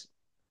tools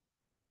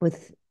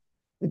with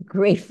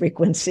great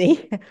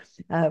frequency,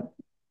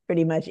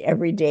 pretty much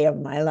every day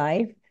of my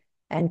life,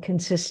 and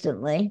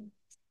consistently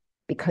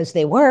because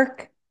they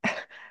work.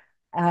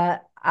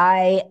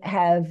 I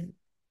have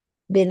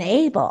been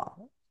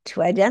able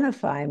to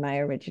identify my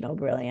original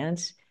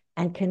brilliance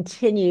and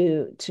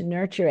continue to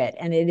nurture it.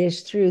 And it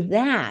is through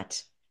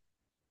that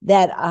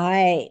that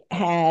I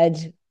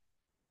had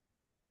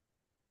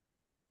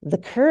the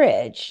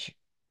courage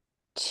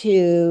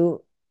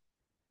to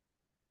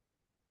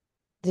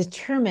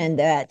determine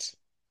that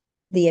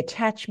the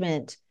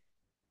attachment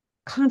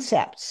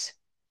concepts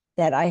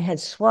that I had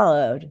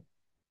swallowed,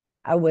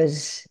 I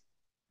was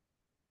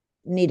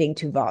needing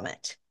to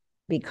vomit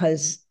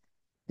because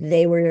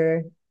they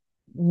were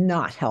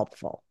not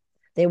helpful.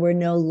 They were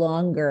no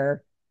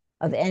longer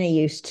of any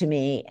use to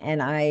me.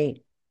 And I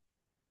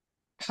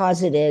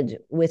posited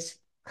with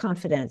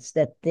confidence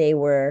that they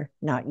were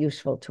not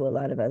useful to a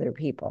lot of other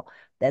people,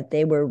 that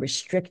they were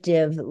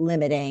restrictive,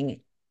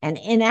 limiting, and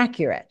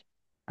inaccurate,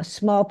 a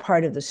small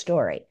part of the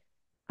story.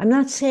 I'm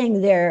not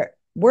saying they're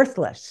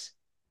worthless,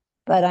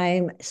 but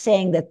I'm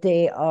saying that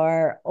they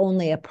are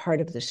only a part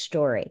of the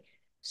story.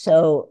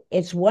 So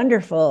it's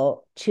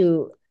wonderful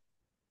to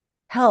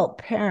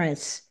help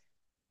parents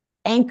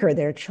anchor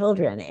their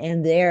children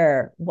in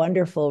their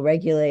wonderful,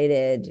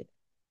 regulated,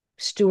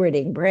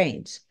 stewarding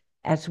brains.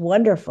 That's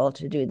wonderful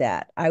to do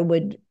that. I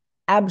would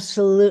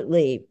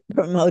absolutely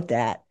promote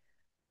that.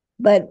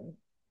 But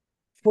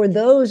for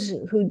those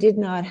who did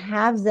not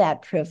have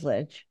that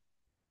privilege,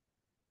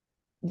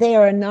 they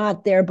are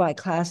not thereby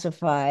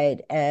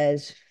classified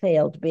as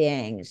failed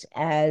beings,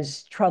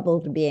 as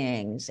troubled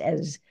beings,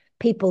 as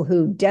people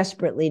who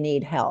desperately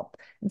need help.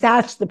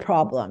 That's the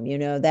problem,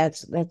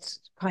 that's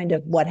kind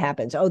of what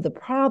happens. Oh, the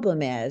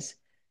problem is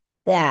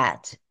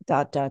that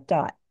dot dot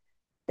dot.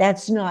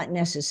 That's not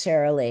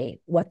necessarily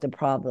what the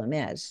problem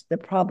is. The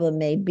problem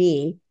may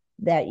be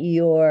that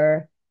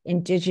your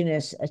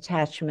indigenous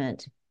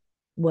attachment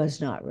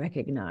was not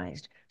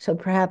recognized. So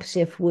perhaps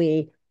if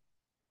we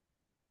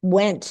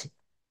went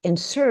in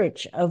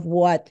search of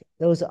what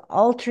those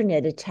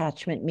alternate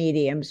attachment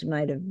mediums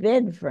might have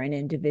been for an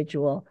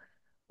individual,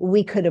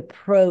 we could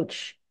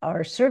approach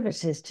our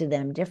services to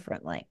them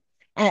differently,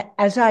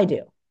 as I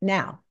do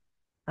now.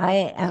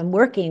 I am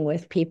working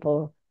with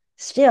people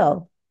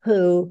still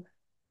who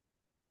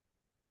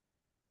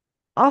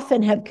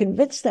often have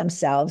convinced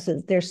themselves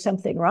that there's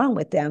something wrong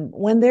with them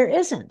when there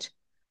isn't.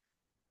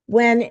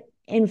 When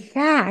in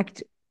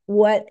fact,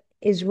 what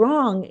is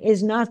wrong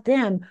is not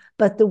them,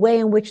 but the way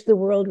in which the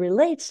world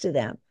relates to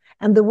them.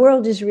 And the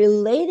world is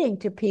relating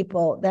to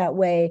people that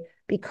way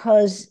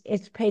because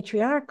it's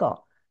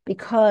patriarchal,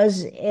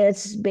 because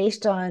it's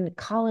based on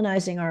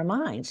colonizing our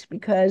minds,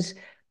 because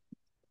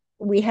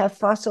we have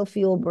fossil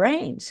fuel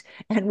brains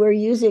and we're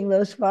using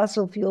those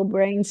fossil fuel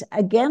brains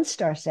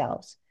against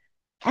ourselves.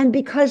 And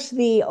because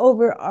the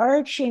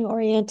overarching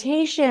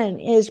orientation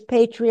is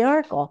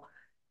patriarchal,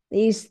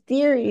 these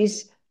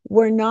theories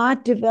were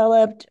not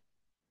developed,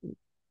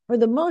 for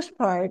the most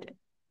part,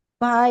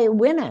 by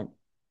women.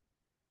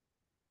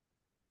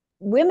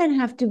 Women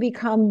have to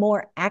become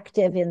more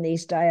active in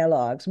these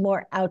dialogues,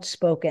 more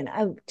outspoken.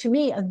 To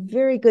me, a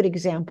very good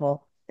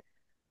example.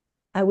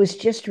 I was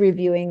just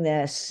reviewing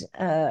this,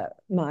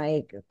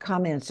 my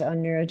comments on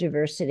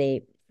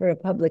neurodiversity for a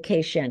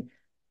publication.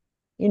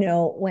 You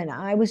know, when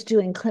I was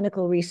doing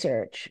clinical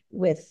research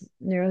with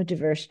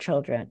neurodiverse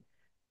children,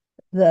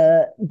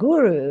 the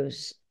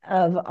gurus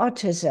of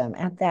autism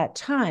at that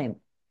time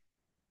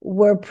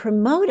were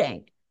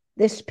promoting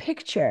this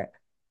picture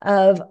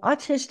of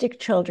autistic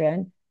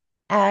children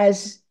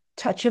as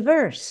touch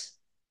averse.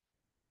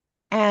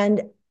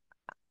 And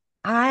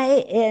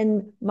I,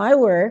 in my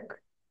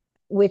work,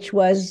 which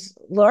was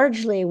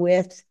largely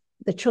with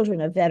the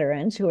children of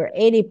veterans who are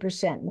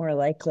 80% more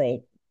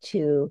likely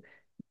to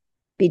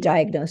be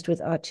diagnosed with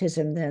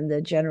autism than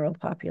the general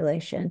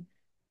population,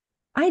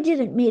 I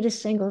didn't meet a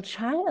single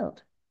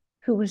child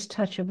who was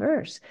touch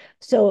averse.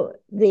 So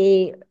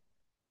the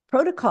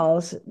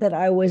protocols that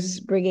I was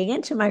bringing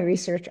into my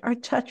research are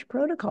touch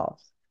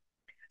protocols.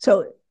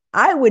 So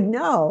I would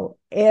know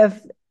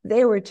if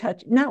they were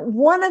touch, not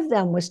one of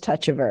them was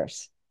touch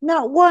averse,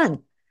 not one.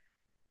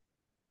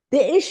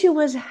 The issue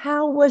was,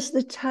 how was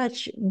the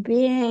touch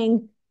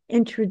being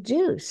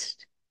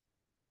introduced?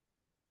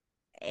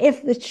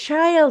 If the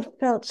child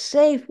felt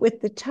safe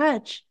with the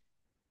touch,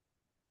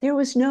 there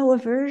was no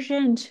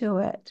aversion to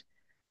it.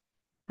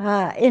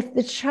 If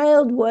the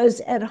child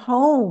was at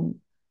home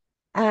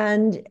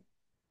and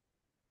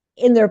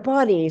in their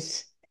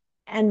bodies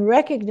and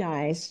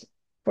recognized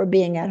for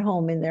being at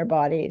home in their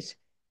bodies,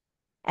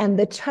 and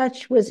the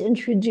touch was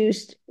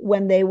introduced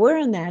when they were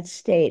in that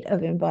state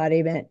of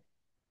embodiment,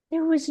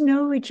 there was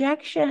no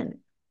rejection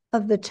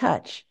of the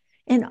touch.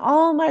 In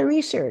all my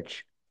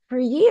research for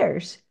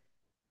years,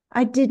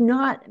 I did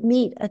not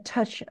meet a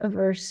touch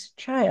averse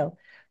child.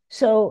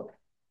 So,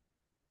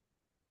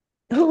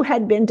 who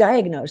had been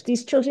diagnosed?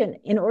 These children,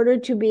 in order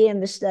to be in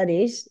the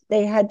studies,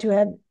 they had to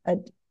have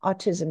an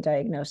autism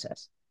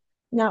diagnosis.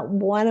 Not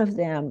one of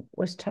them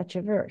was touch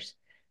averse.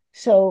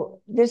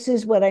 So, this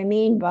is what I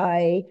mean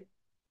by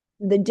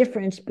the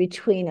difference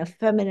between a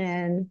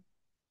feminine,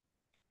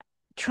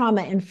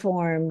 trauma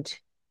informed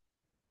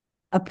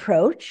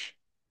approach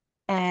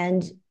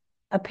and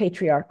a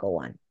patriarchal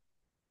one.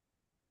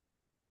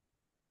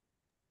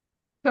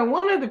 So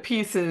one of the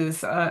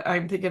pieces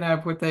I'm thinking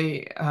of with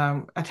the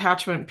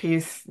attachment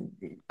piece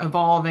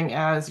evolving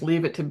as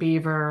Leave It to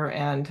Beaver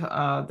and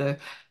the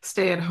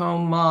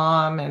stay-at-home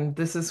mom, and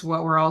this is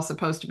what we're all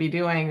supposed to be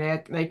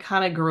doing. They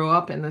kind of grew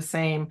up in the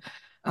same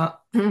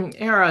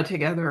era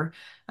together.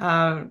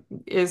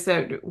 Is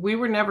that we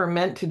were never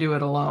meant to do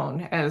it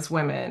alone as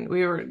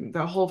women.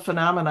 The whole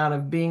phenomenon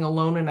of being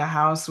alone in a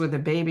house with a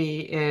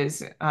baby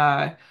is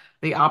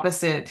the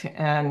opposite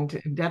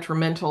and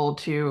detrimental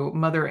to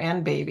mother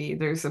and baby.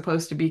 There's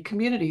supposed to be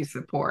community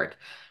support.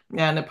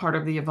 And a part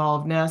of the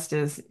evolved nest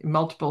is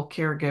multiple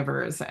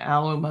caregivers,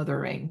 allo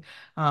mothering.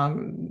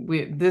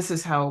 This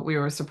is how we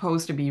were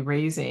supposed to be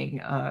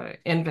raising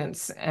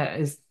infants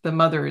as the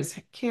mother is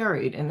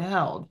carried and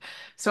held.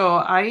 So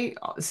I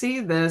see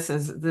this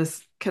as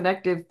this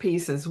connective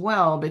piece as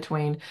well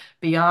between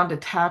beyond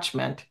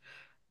attachment,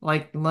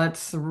 like,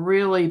 let's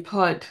really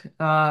put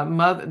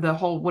the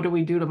whole what do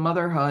we do to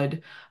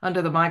motherhood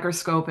under the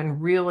microscope and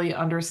really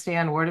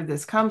understand where did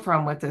this come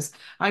from with this.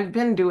 I've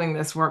been doing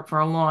this work for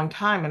a long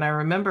time, and I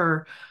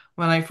remember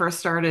when I first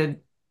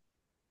started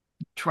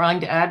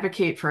trying to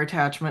advocate for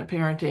attachment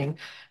parenting,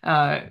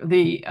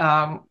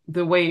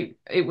 the way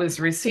it was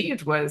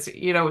received was,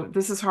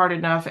 this is hard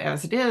enough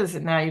as it is,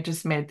 and now you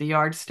just made the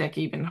yardstick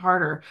even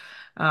harder.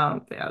 Yeah,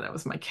 that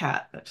was my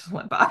cat that just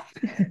went by.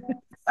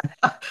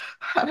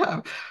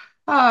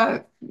 Uh,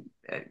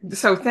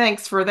 so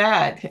thanks for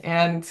that.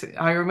 And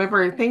I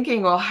remember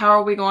thinking, well, how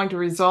are we going to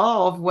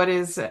resolve what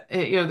is,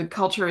 the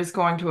culture is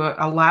going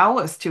to allow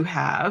us to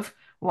have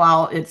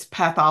while it's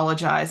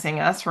pathologizing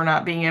us for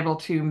not being able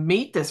to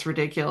meet this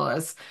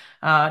ridiculous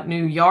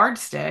new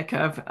yardstick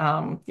of,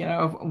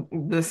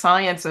 the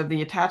science of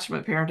the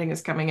attachment parenting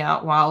is coming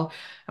out while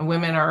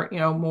women are,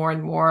 more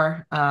and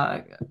more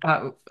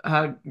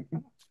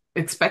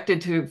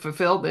expected to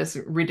fulfill this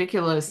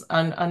ridiculous,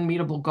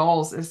 unmeetable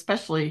goals,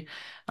 especially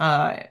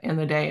in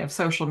the day of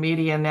social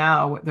media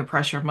now, the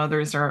pressure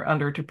mothers are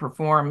under to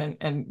perform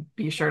and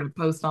be sure to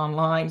post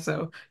online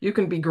so you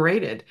can be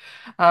graded.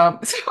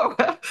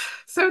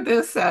 So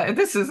this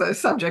is a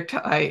subject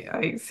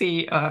I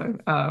see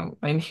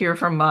and hear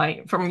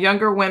from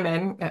younger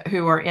women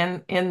who are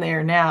in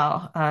there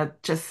now,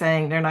 just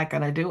saying they're not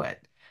going to do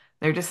it.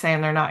 They're just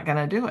saying they're not going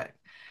to do it.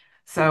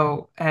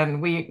 So,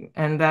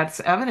 and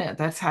that's evident.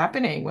 That's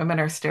happening. Women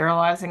are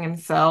sterilizing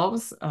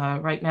themselves.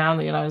 Right now in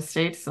the United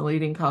States, the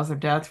leading cause of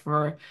death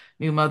for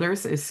new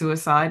mothers is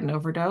suicide and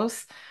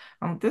overdose.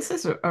 This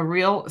is a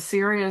real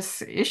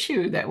serious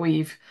issue that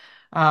we've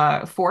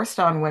forced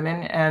on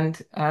women,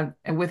 and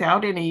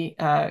without any,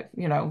 uh,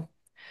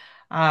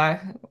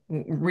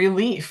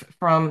 relief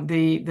from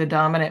the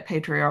dominant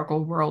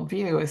patriarchal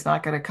worldview is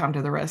not going to come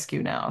to the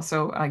rescue now.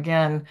 So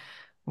again,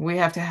 we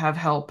have to have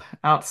help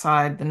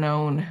outside the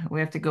known. We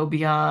have to go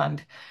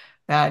beyond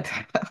that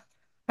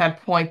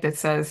that point that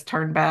says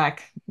turn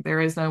back. There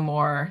is no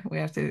more. We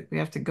have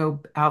to go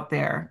out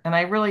there. And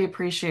I really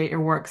appreciate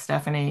your work,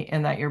 Stephanie,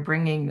 in that you're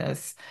bringing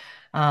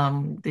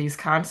these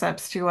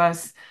concepts to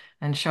us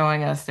and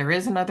showing us there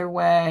is another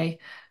way.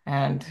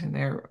 And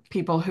there are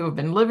people who have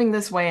been living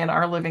this way and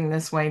are living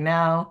this way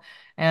now.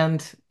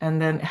 And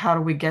then how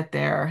do we get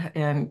there?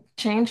 And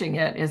changing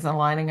it is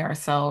aligning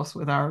ourselves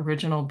with our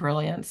original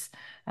brilliance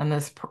and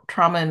this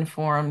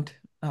trauma-informed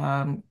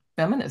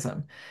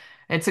feminism.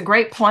 It's a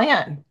great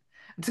plan.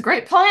 It's a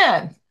great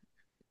plan.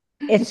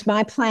 It's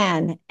my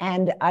plan,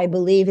 and I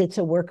believe it's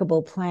a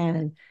workable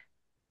plan.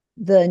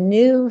 The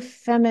new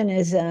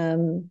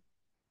feminism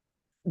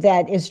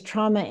that is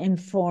trauma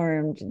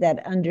informed,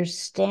 that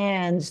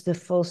understands the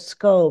full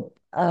scope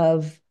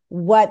of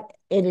what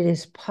it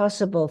is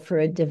possible for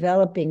a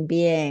developing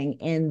being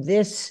in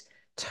this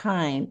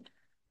time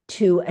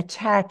to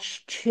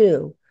attach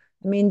to.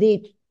 I mean,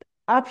 the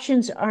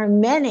options are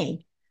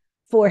many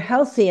for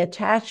healthy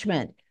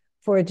attachment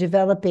for a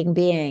developing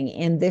being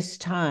in this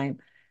time.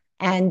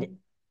 And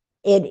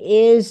it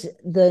is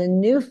the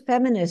new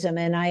feminism,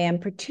 and I am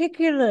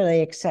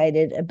particularly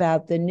excited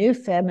about the new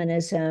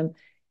feminism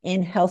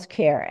in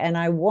healthcare. And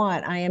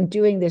I am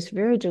doing this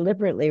very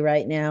deliberately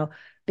right now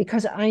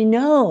because I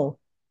know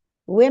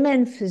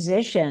women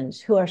physicians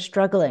who are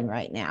struggling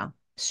right now,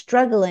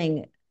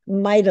 struggling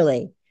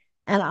mightily.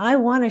 And I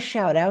want to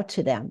shout out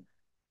to them.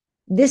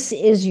 This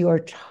is your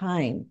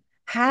time.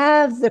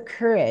 Have the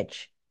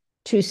courage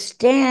to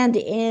stand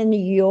in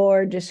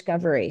your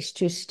discoveries,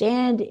 to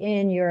stand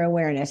in your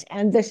awareness,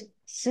 and the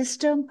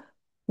system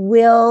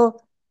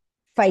will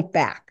fight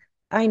back.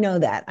 I know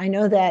that. I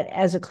know that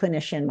as a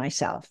clinician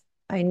myself.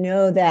 I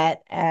know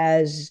that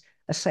as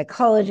a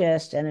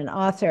psychologist and an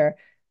author,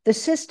 the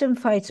system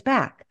fights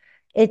back.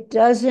 It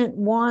doesn't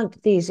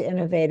want these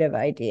innovative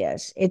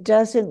ideas. It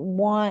doesn't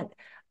want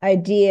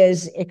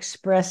ideas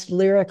expressed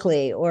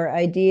lyrically or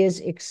ideas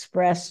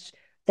expressed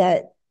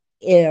that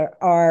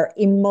are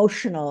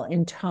emotional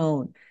in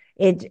tone.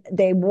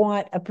 They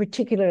want a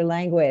particular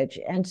language.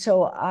 And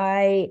so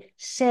I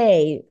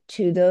say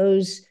to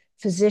those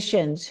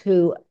physicians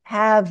who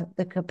have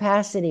the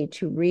capacity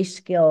to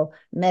reskill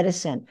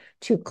medicine,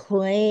 to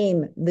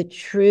claim the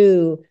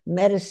true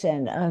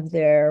medicine of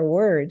their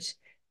words,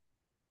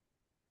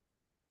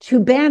 to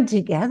band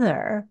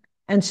together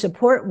and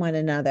support one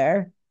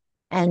another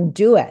and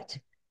do it,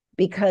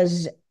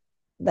 because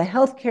the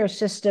healthcare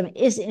system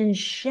is in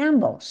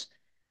shambles.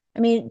 I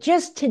mean,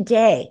 just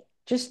today,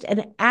 just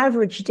an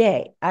average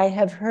day, I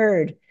have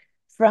heard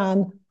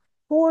from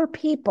 4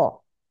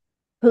 people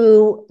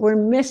who were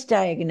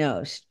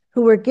misdiagnosed,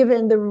 who were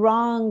given the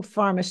wrong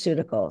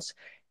pharmaceuticals,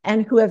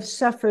 and who have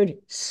suffered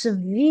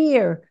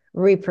severe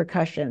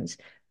repercussions,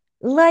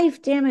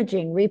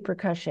 life-damaging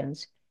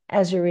repercussions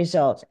as a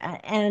result.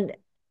 And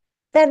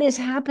that is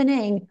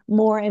happening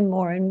more and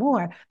more and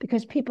more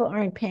because people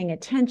aren't paying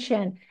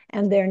attention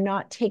and they're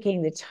not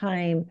taking the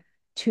time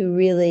to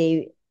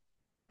really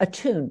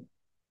attune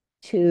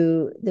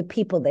to the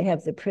people they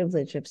have the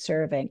privilege of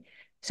serving.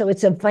 So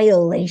it's a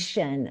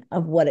violation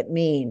of what it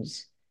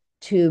means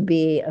to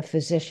be a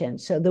physician.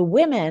 So the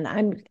women,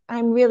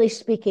 I'm really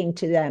speaking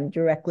to them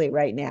directly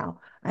right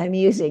now. I'm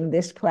using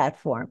this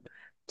platform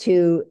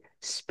to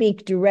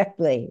speak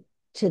directly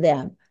to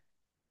them.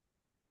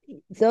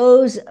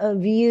 Those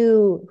of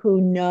you who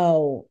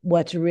know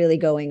what's really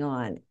going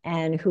on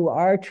and who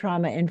are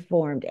trauma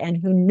informed and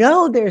who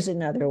know there's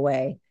another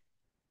way,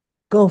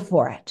 go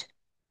for it.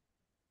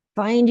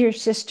 Find your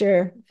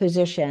sister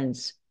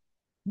physicians,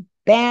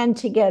 band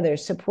together,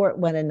 support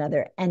one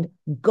another, and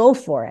go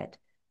for it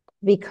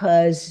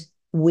because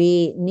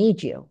we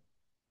need you.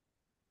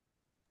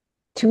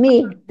 To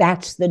me,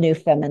 that's the new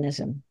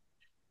feminism.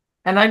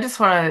 And I just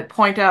want to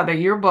point out that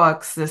your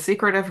books, The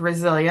Secret of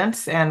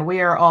Resilience and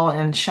We Are All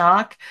in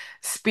Shock,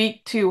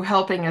 speak to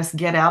helping us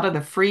get out of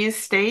the freeze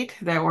state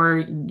that we're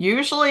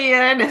usually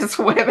in as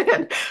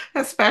women,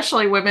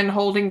 especially women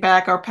holding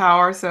back our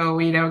power so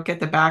we don't get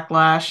the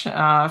backlash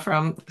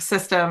from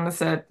systems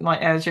that,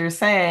 like as you're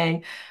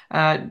saying,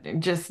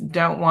 just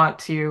don't want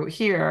to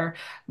hear.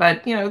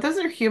 But those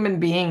are human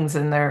beings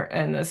in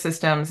the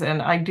systems,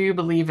 and I do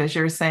believe, as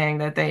you're saying,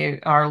 that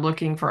they are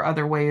looking for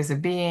other ways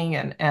of being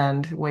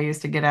and ways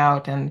to get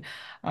out. And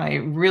I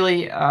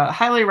really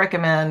highly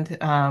recommend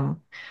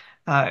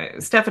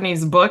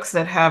Stephanie's books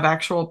that have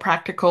actual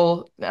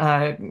practical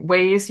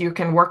ways you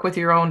can work with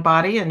your own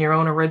body and your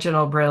own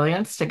original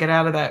brilliance to get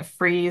out of that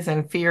freeze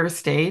and fear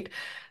state.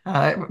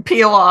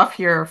 Peel off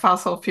your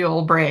fossil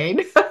fuel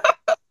brain.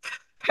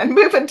 and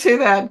move into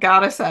that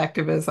goddess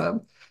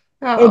activism.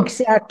 Oh,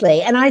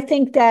 Exactly. And I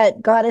think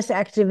that goddess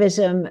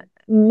activism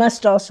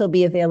must also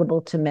be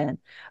available to men,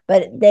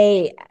 but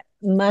they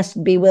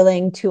must be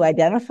willing to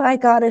identify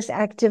goddess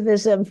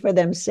activism for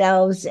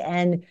themselves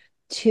and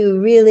to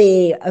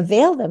really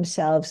avail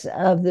themselves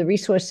of the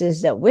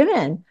resources that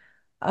women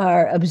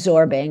are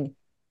absorbing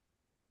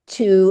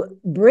to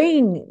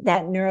bring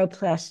that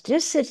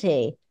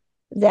neuroplasticity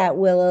that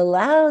will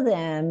allow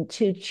them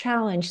to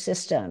challenge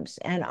systems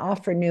and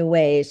offer new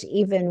ways,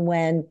 even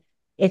when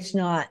it's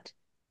not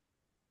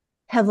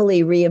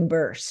heavily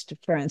reimbursed,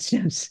 for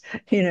instance,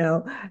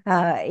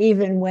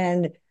 even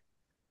when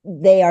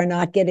they are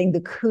not getting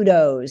the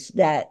kudos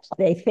that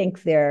they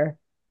think their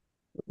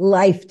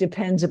life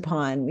depends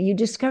upon. You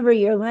discover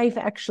your life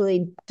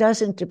actually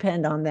doesn't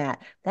depend on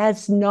that.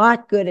 That's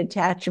not good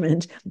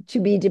attachment to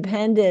be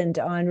dependent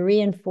on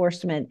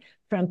reinforcement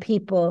from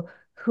people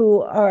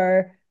who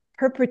are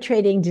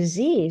perpetrating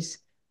disease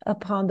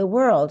upon the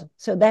world.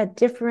 So that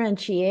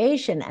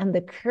differentiation and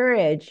the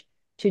courage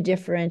to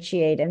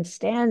differentiate and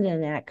stand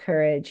in that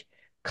courage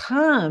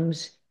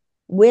comes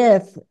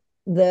with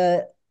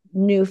the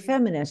new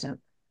feminism,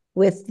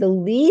 with the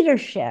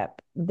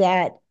leadership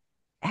that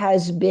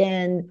has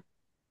been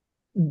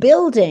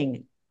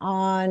building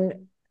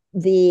on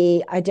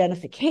the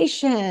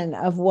identification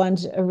of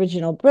one's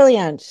original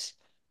brilliance,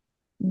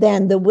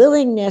 then the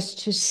willingness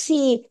to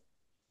see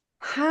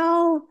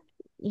how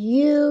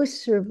you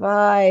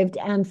survived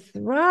and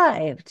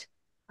thrived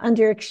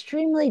under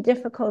extremely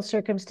difficult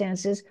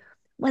circumstances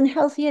when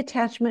healthy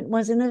attachment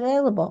wasn't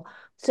available.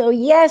 So,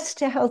 yes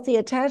to healthy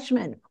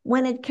attachment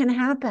when it can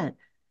happen.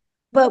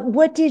 But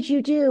what did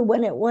you do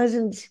when it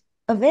wasn't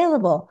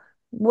available?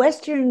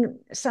 Western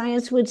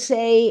science would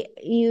say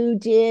you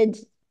did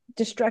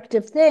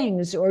destructive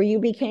things, or you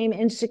became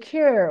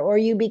insecure, or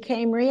you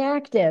became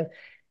reactive.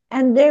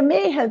 And there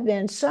may have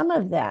been some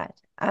of that.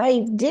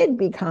 I did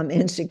become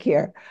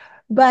insecure,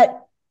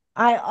 but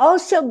I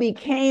also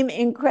became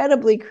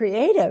incredibly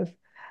creative.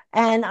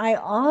 And I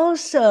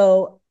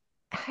also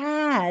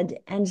had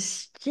and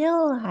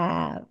still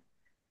have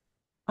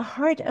a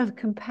heart of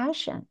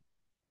compassion.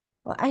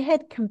 Well, I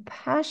had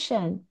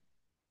compassion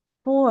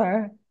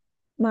for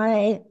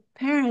my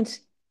parents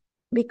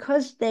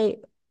because they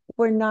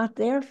were not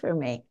there for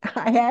me.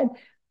 I had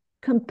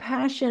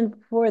compassion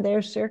for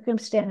their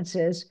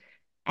circumstances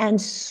and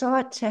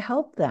sought to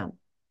help them.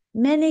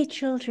 Many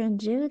children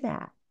do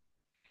that.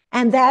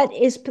 And that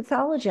is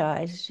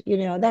pathologized.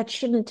 That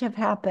shouldn't have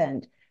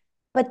happened.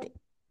 But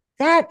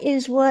that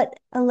is what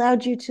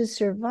allowed you to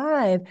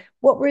survive.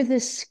 What were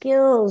the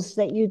skills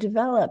that you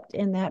developed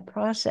in that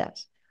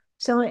process?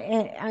 So,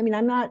 I mean,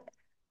 I'm not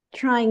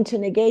trying to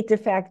negate the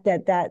fact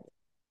that that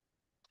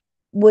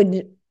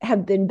would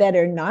have been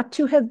better not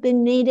to have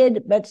been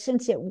needed, but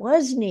since it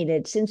was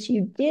needed, since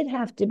you did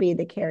have to be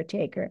the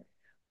caretaker,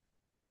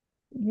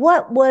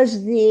 what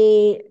was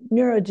the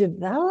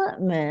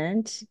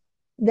neurodevelopment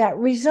that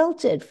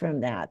resulted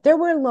from that? There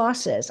were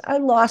losses. I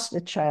lost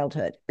a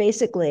childhood.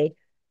 Basically,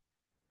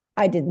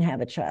 I didn't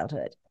have a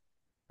childhood.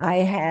 I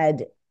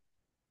had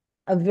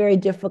a very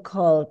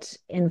difficult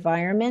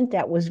environment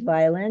that was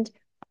violent.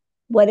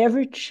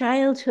 Whatever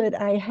childhood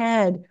I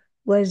had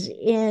was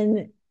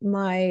in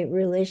my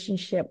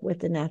relationship with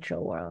the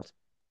natural world,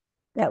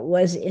 that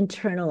was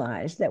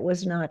internalized, that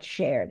was not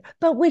shared,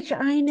 but which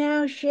I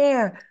now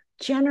share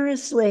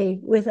generously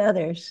with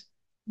others.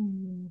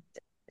 mm.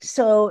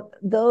 So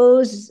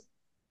those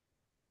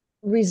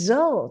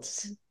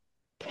results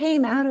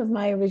came out of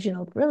my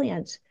original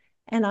brilliance.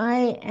 And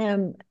I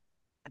am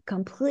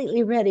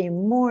completely ready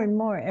more and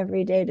more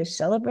every day to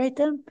celebrate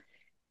them.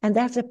 And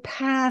that's a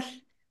path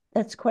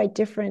that's quite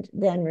different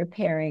than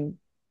repairing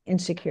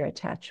insecure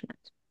attachment.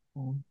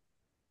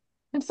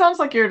 It sounds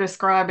like you're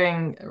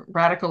describing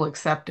radical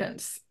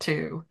acceptance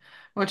too,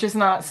 which is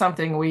not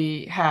something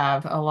we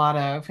have a lot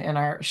of in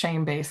our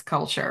shame-based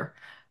culture.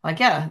 Like,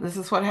 yeah, this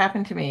is what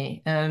happened to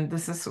me, and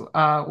this is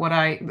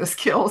the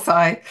skills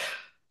I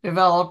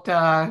developed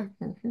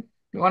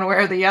one way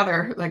or the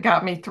other that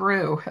got me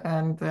through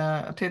and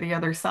to the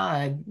other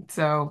side.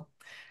 So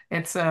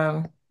it's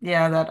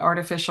yeah, that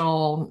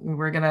artificial,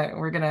 we're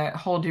gonna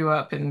hold you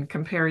up and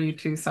compare you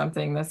to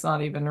something that's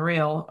not even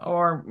real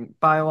or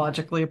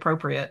biologically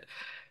appropriate.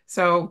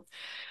 So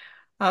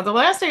the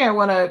last thing I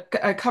want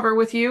to cover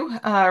with you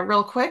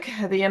real quick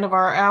at the end of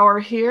our hour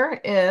here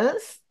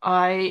is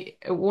I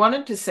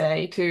wanted to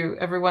say to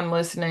everyone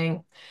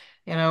listening,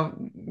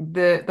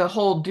 the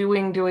whole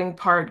doing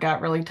part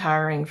got really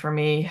tiring for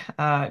me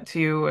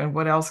too. And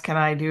what else can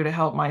I do to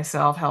help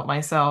myself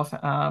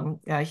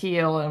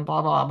heal and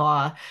blah, blah,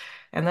 blah.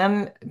 And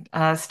then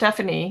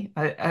Stephanie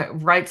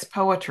writes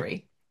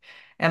poetry.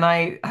 And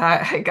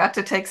I got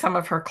to take some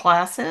of her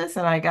classes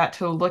and I got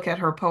to look at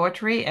her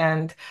poetry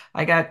and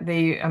I got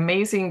the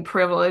amazing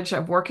privilege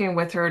of working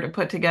with her to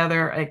put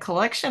together a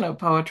collection of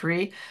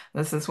poetry.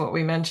 This is what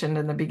we mentioned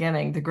in the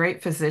beginning, The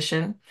Great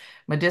Physician,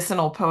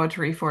 Medicinal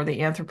Poetry for the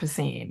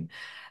Anthropocene.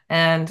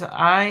 And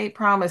I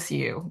promise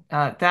you,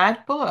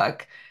 that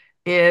book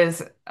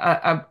is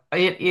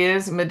it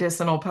is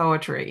medicinal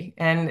poetry,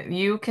 and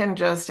you can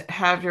just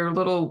have your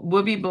little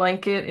whoopee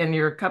blanket and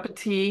your cup of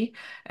tea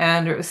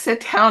and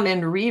sit down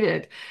and read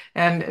it.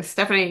 And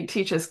Stephanie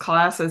teaches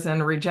classes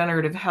in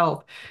regenerative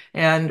health.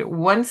 And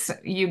once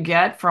you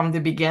get from the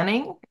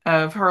beginning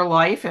of her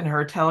life and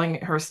her telling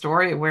her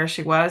story of where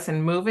she was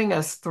and moving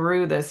us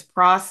through this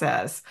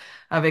process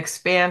of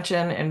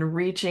expansion and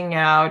reaching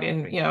out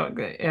and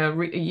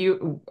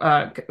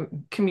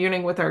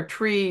communing with our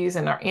trees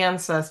and our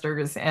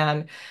ancestors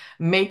and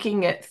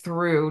making it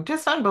through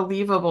just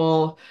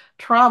unbelievable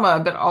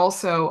trauma, but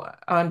also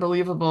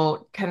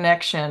unbelievable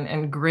connection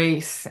and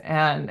grace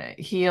and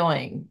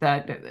healing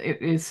that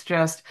it is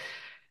just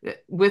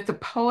with the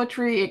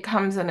poetry, it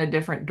comes in a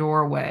different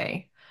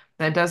doorway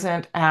that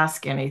doesn't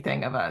ask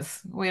anything of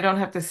us. We don't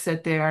have to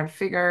sit there and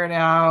figure it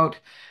out,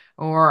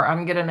 or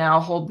I'm going to now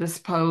hold this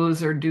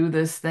pose or do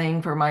this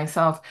thing for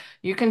myself.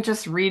 You can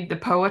just read the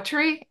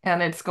poetry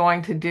and it's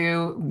going to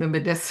do the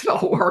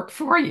medicinal work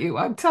for you.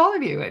 I'm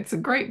telling you, it's a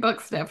great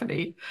book,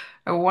 Stephanie.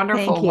 A Thank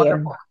wonderful, you.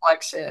 wonderful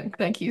reflection.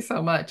 Thank you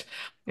so much.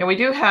 And we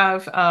do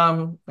have,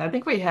 I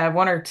think we have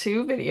one or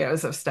two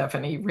videos of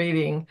Stephanie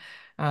reading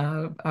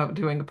of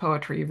doing the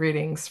poetry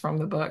readings from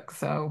the book.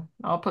 So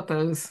I'll put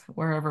those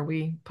wherever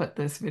we put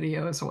this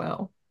video as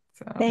well.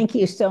 So, Thank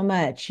you so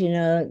much.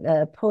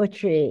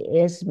 Poetry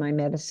is my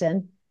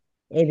medicine.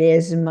 It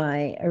is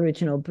my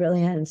original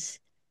brilliance,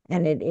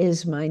 and it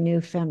is my new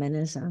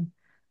feminism.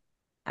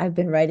 I've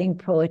been writing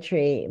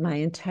poetry my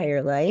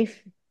entire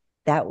life.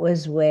 That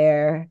was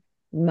where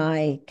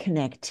my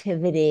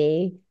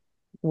connectivity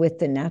with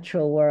the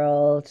natural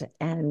world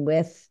and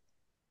with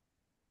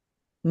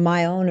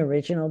my own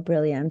original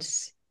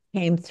brilliance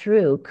came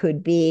through,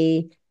 could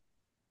be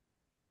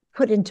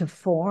put into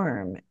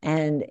form.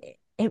 And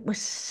it was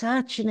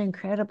such an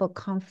incredible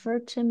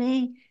comfort to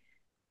me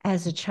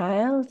as a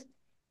child.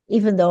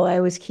 Even though I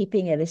was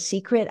keeping it a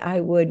secret,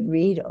 I would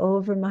read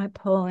over my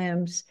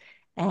poems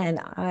and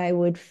I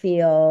would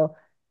feel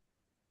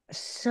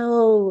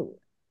so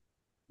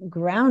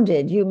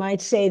grounded. You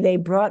might say they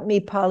brought me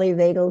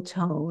polyvagal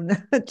tone,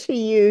 to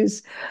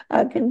use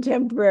a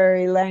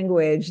contemporary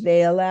language.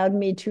 They allowed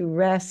me to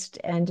rest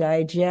and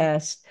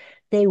digest.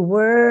 They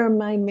were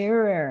my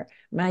mirror,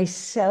 my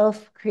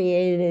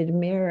self-created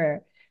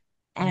mirror.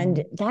 And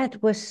mm.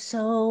 that was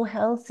so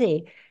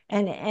healthy.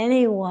 And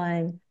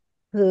anyone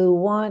who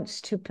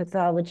wants to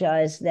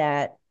pathologize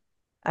that,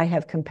 I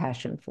have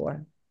compassion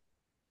for.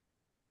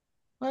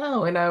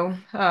 Well, we know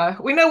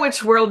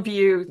which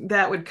worldview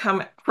that would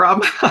come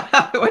from,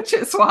 which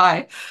is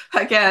why,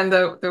 again,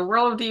 the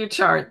worldview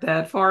chart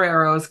that Four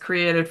Arrows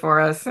created for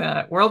us,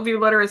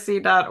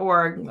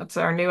 worldviewliteracy.org, that's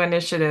our new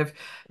initiative.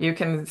 You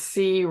can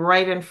see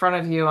right in front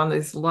of you on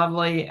this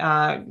lovely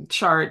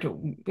chart,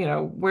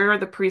 where are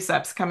the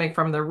precepts coming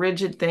from, the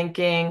rigid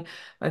thinking,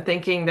 the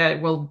thinking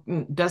that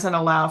doesn't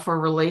allow for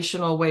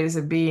relational ways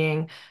of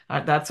being.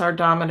 That's our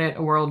dominant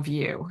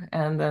worldview.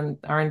 And then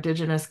our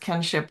indigenous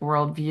kinship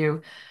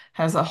worldview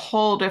has a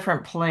whole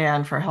different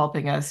plan for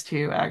helping us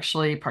to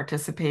actually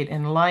participate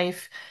in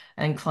life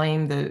and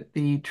claim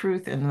the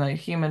truth and the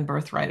human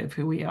birthright of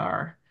who we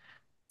are.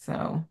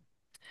 So,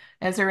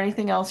 is there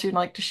anything else you'd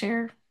like to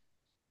share?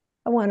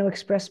 I want to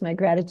express my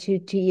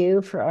gratitude to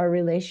you for our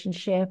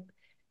relationship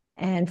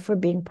and for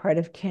being part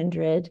of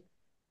Kindred,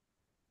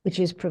 which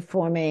is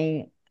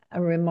performing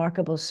a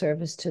remarkable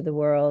service to the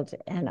world.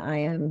 And I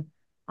am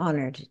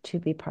honored to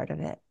be part of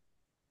it.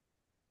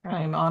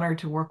 I'm honored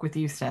to work with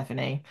you,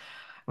 Stephanie.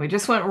 We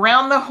just went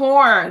round the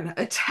horn.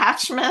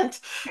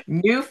 Attachment,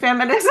 new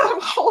feminism.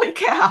 Holy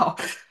cow.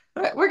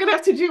 We're going to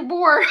have to do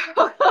more,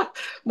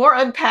 more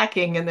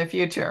unpacking in the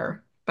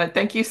future. But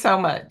thank you so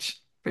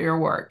much for your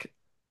work.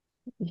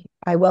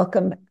 I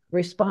welcome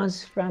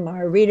response from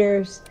our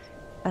readers,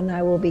 and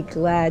I will be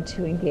glad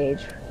to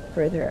engage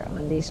further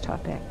on these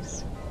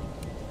topics.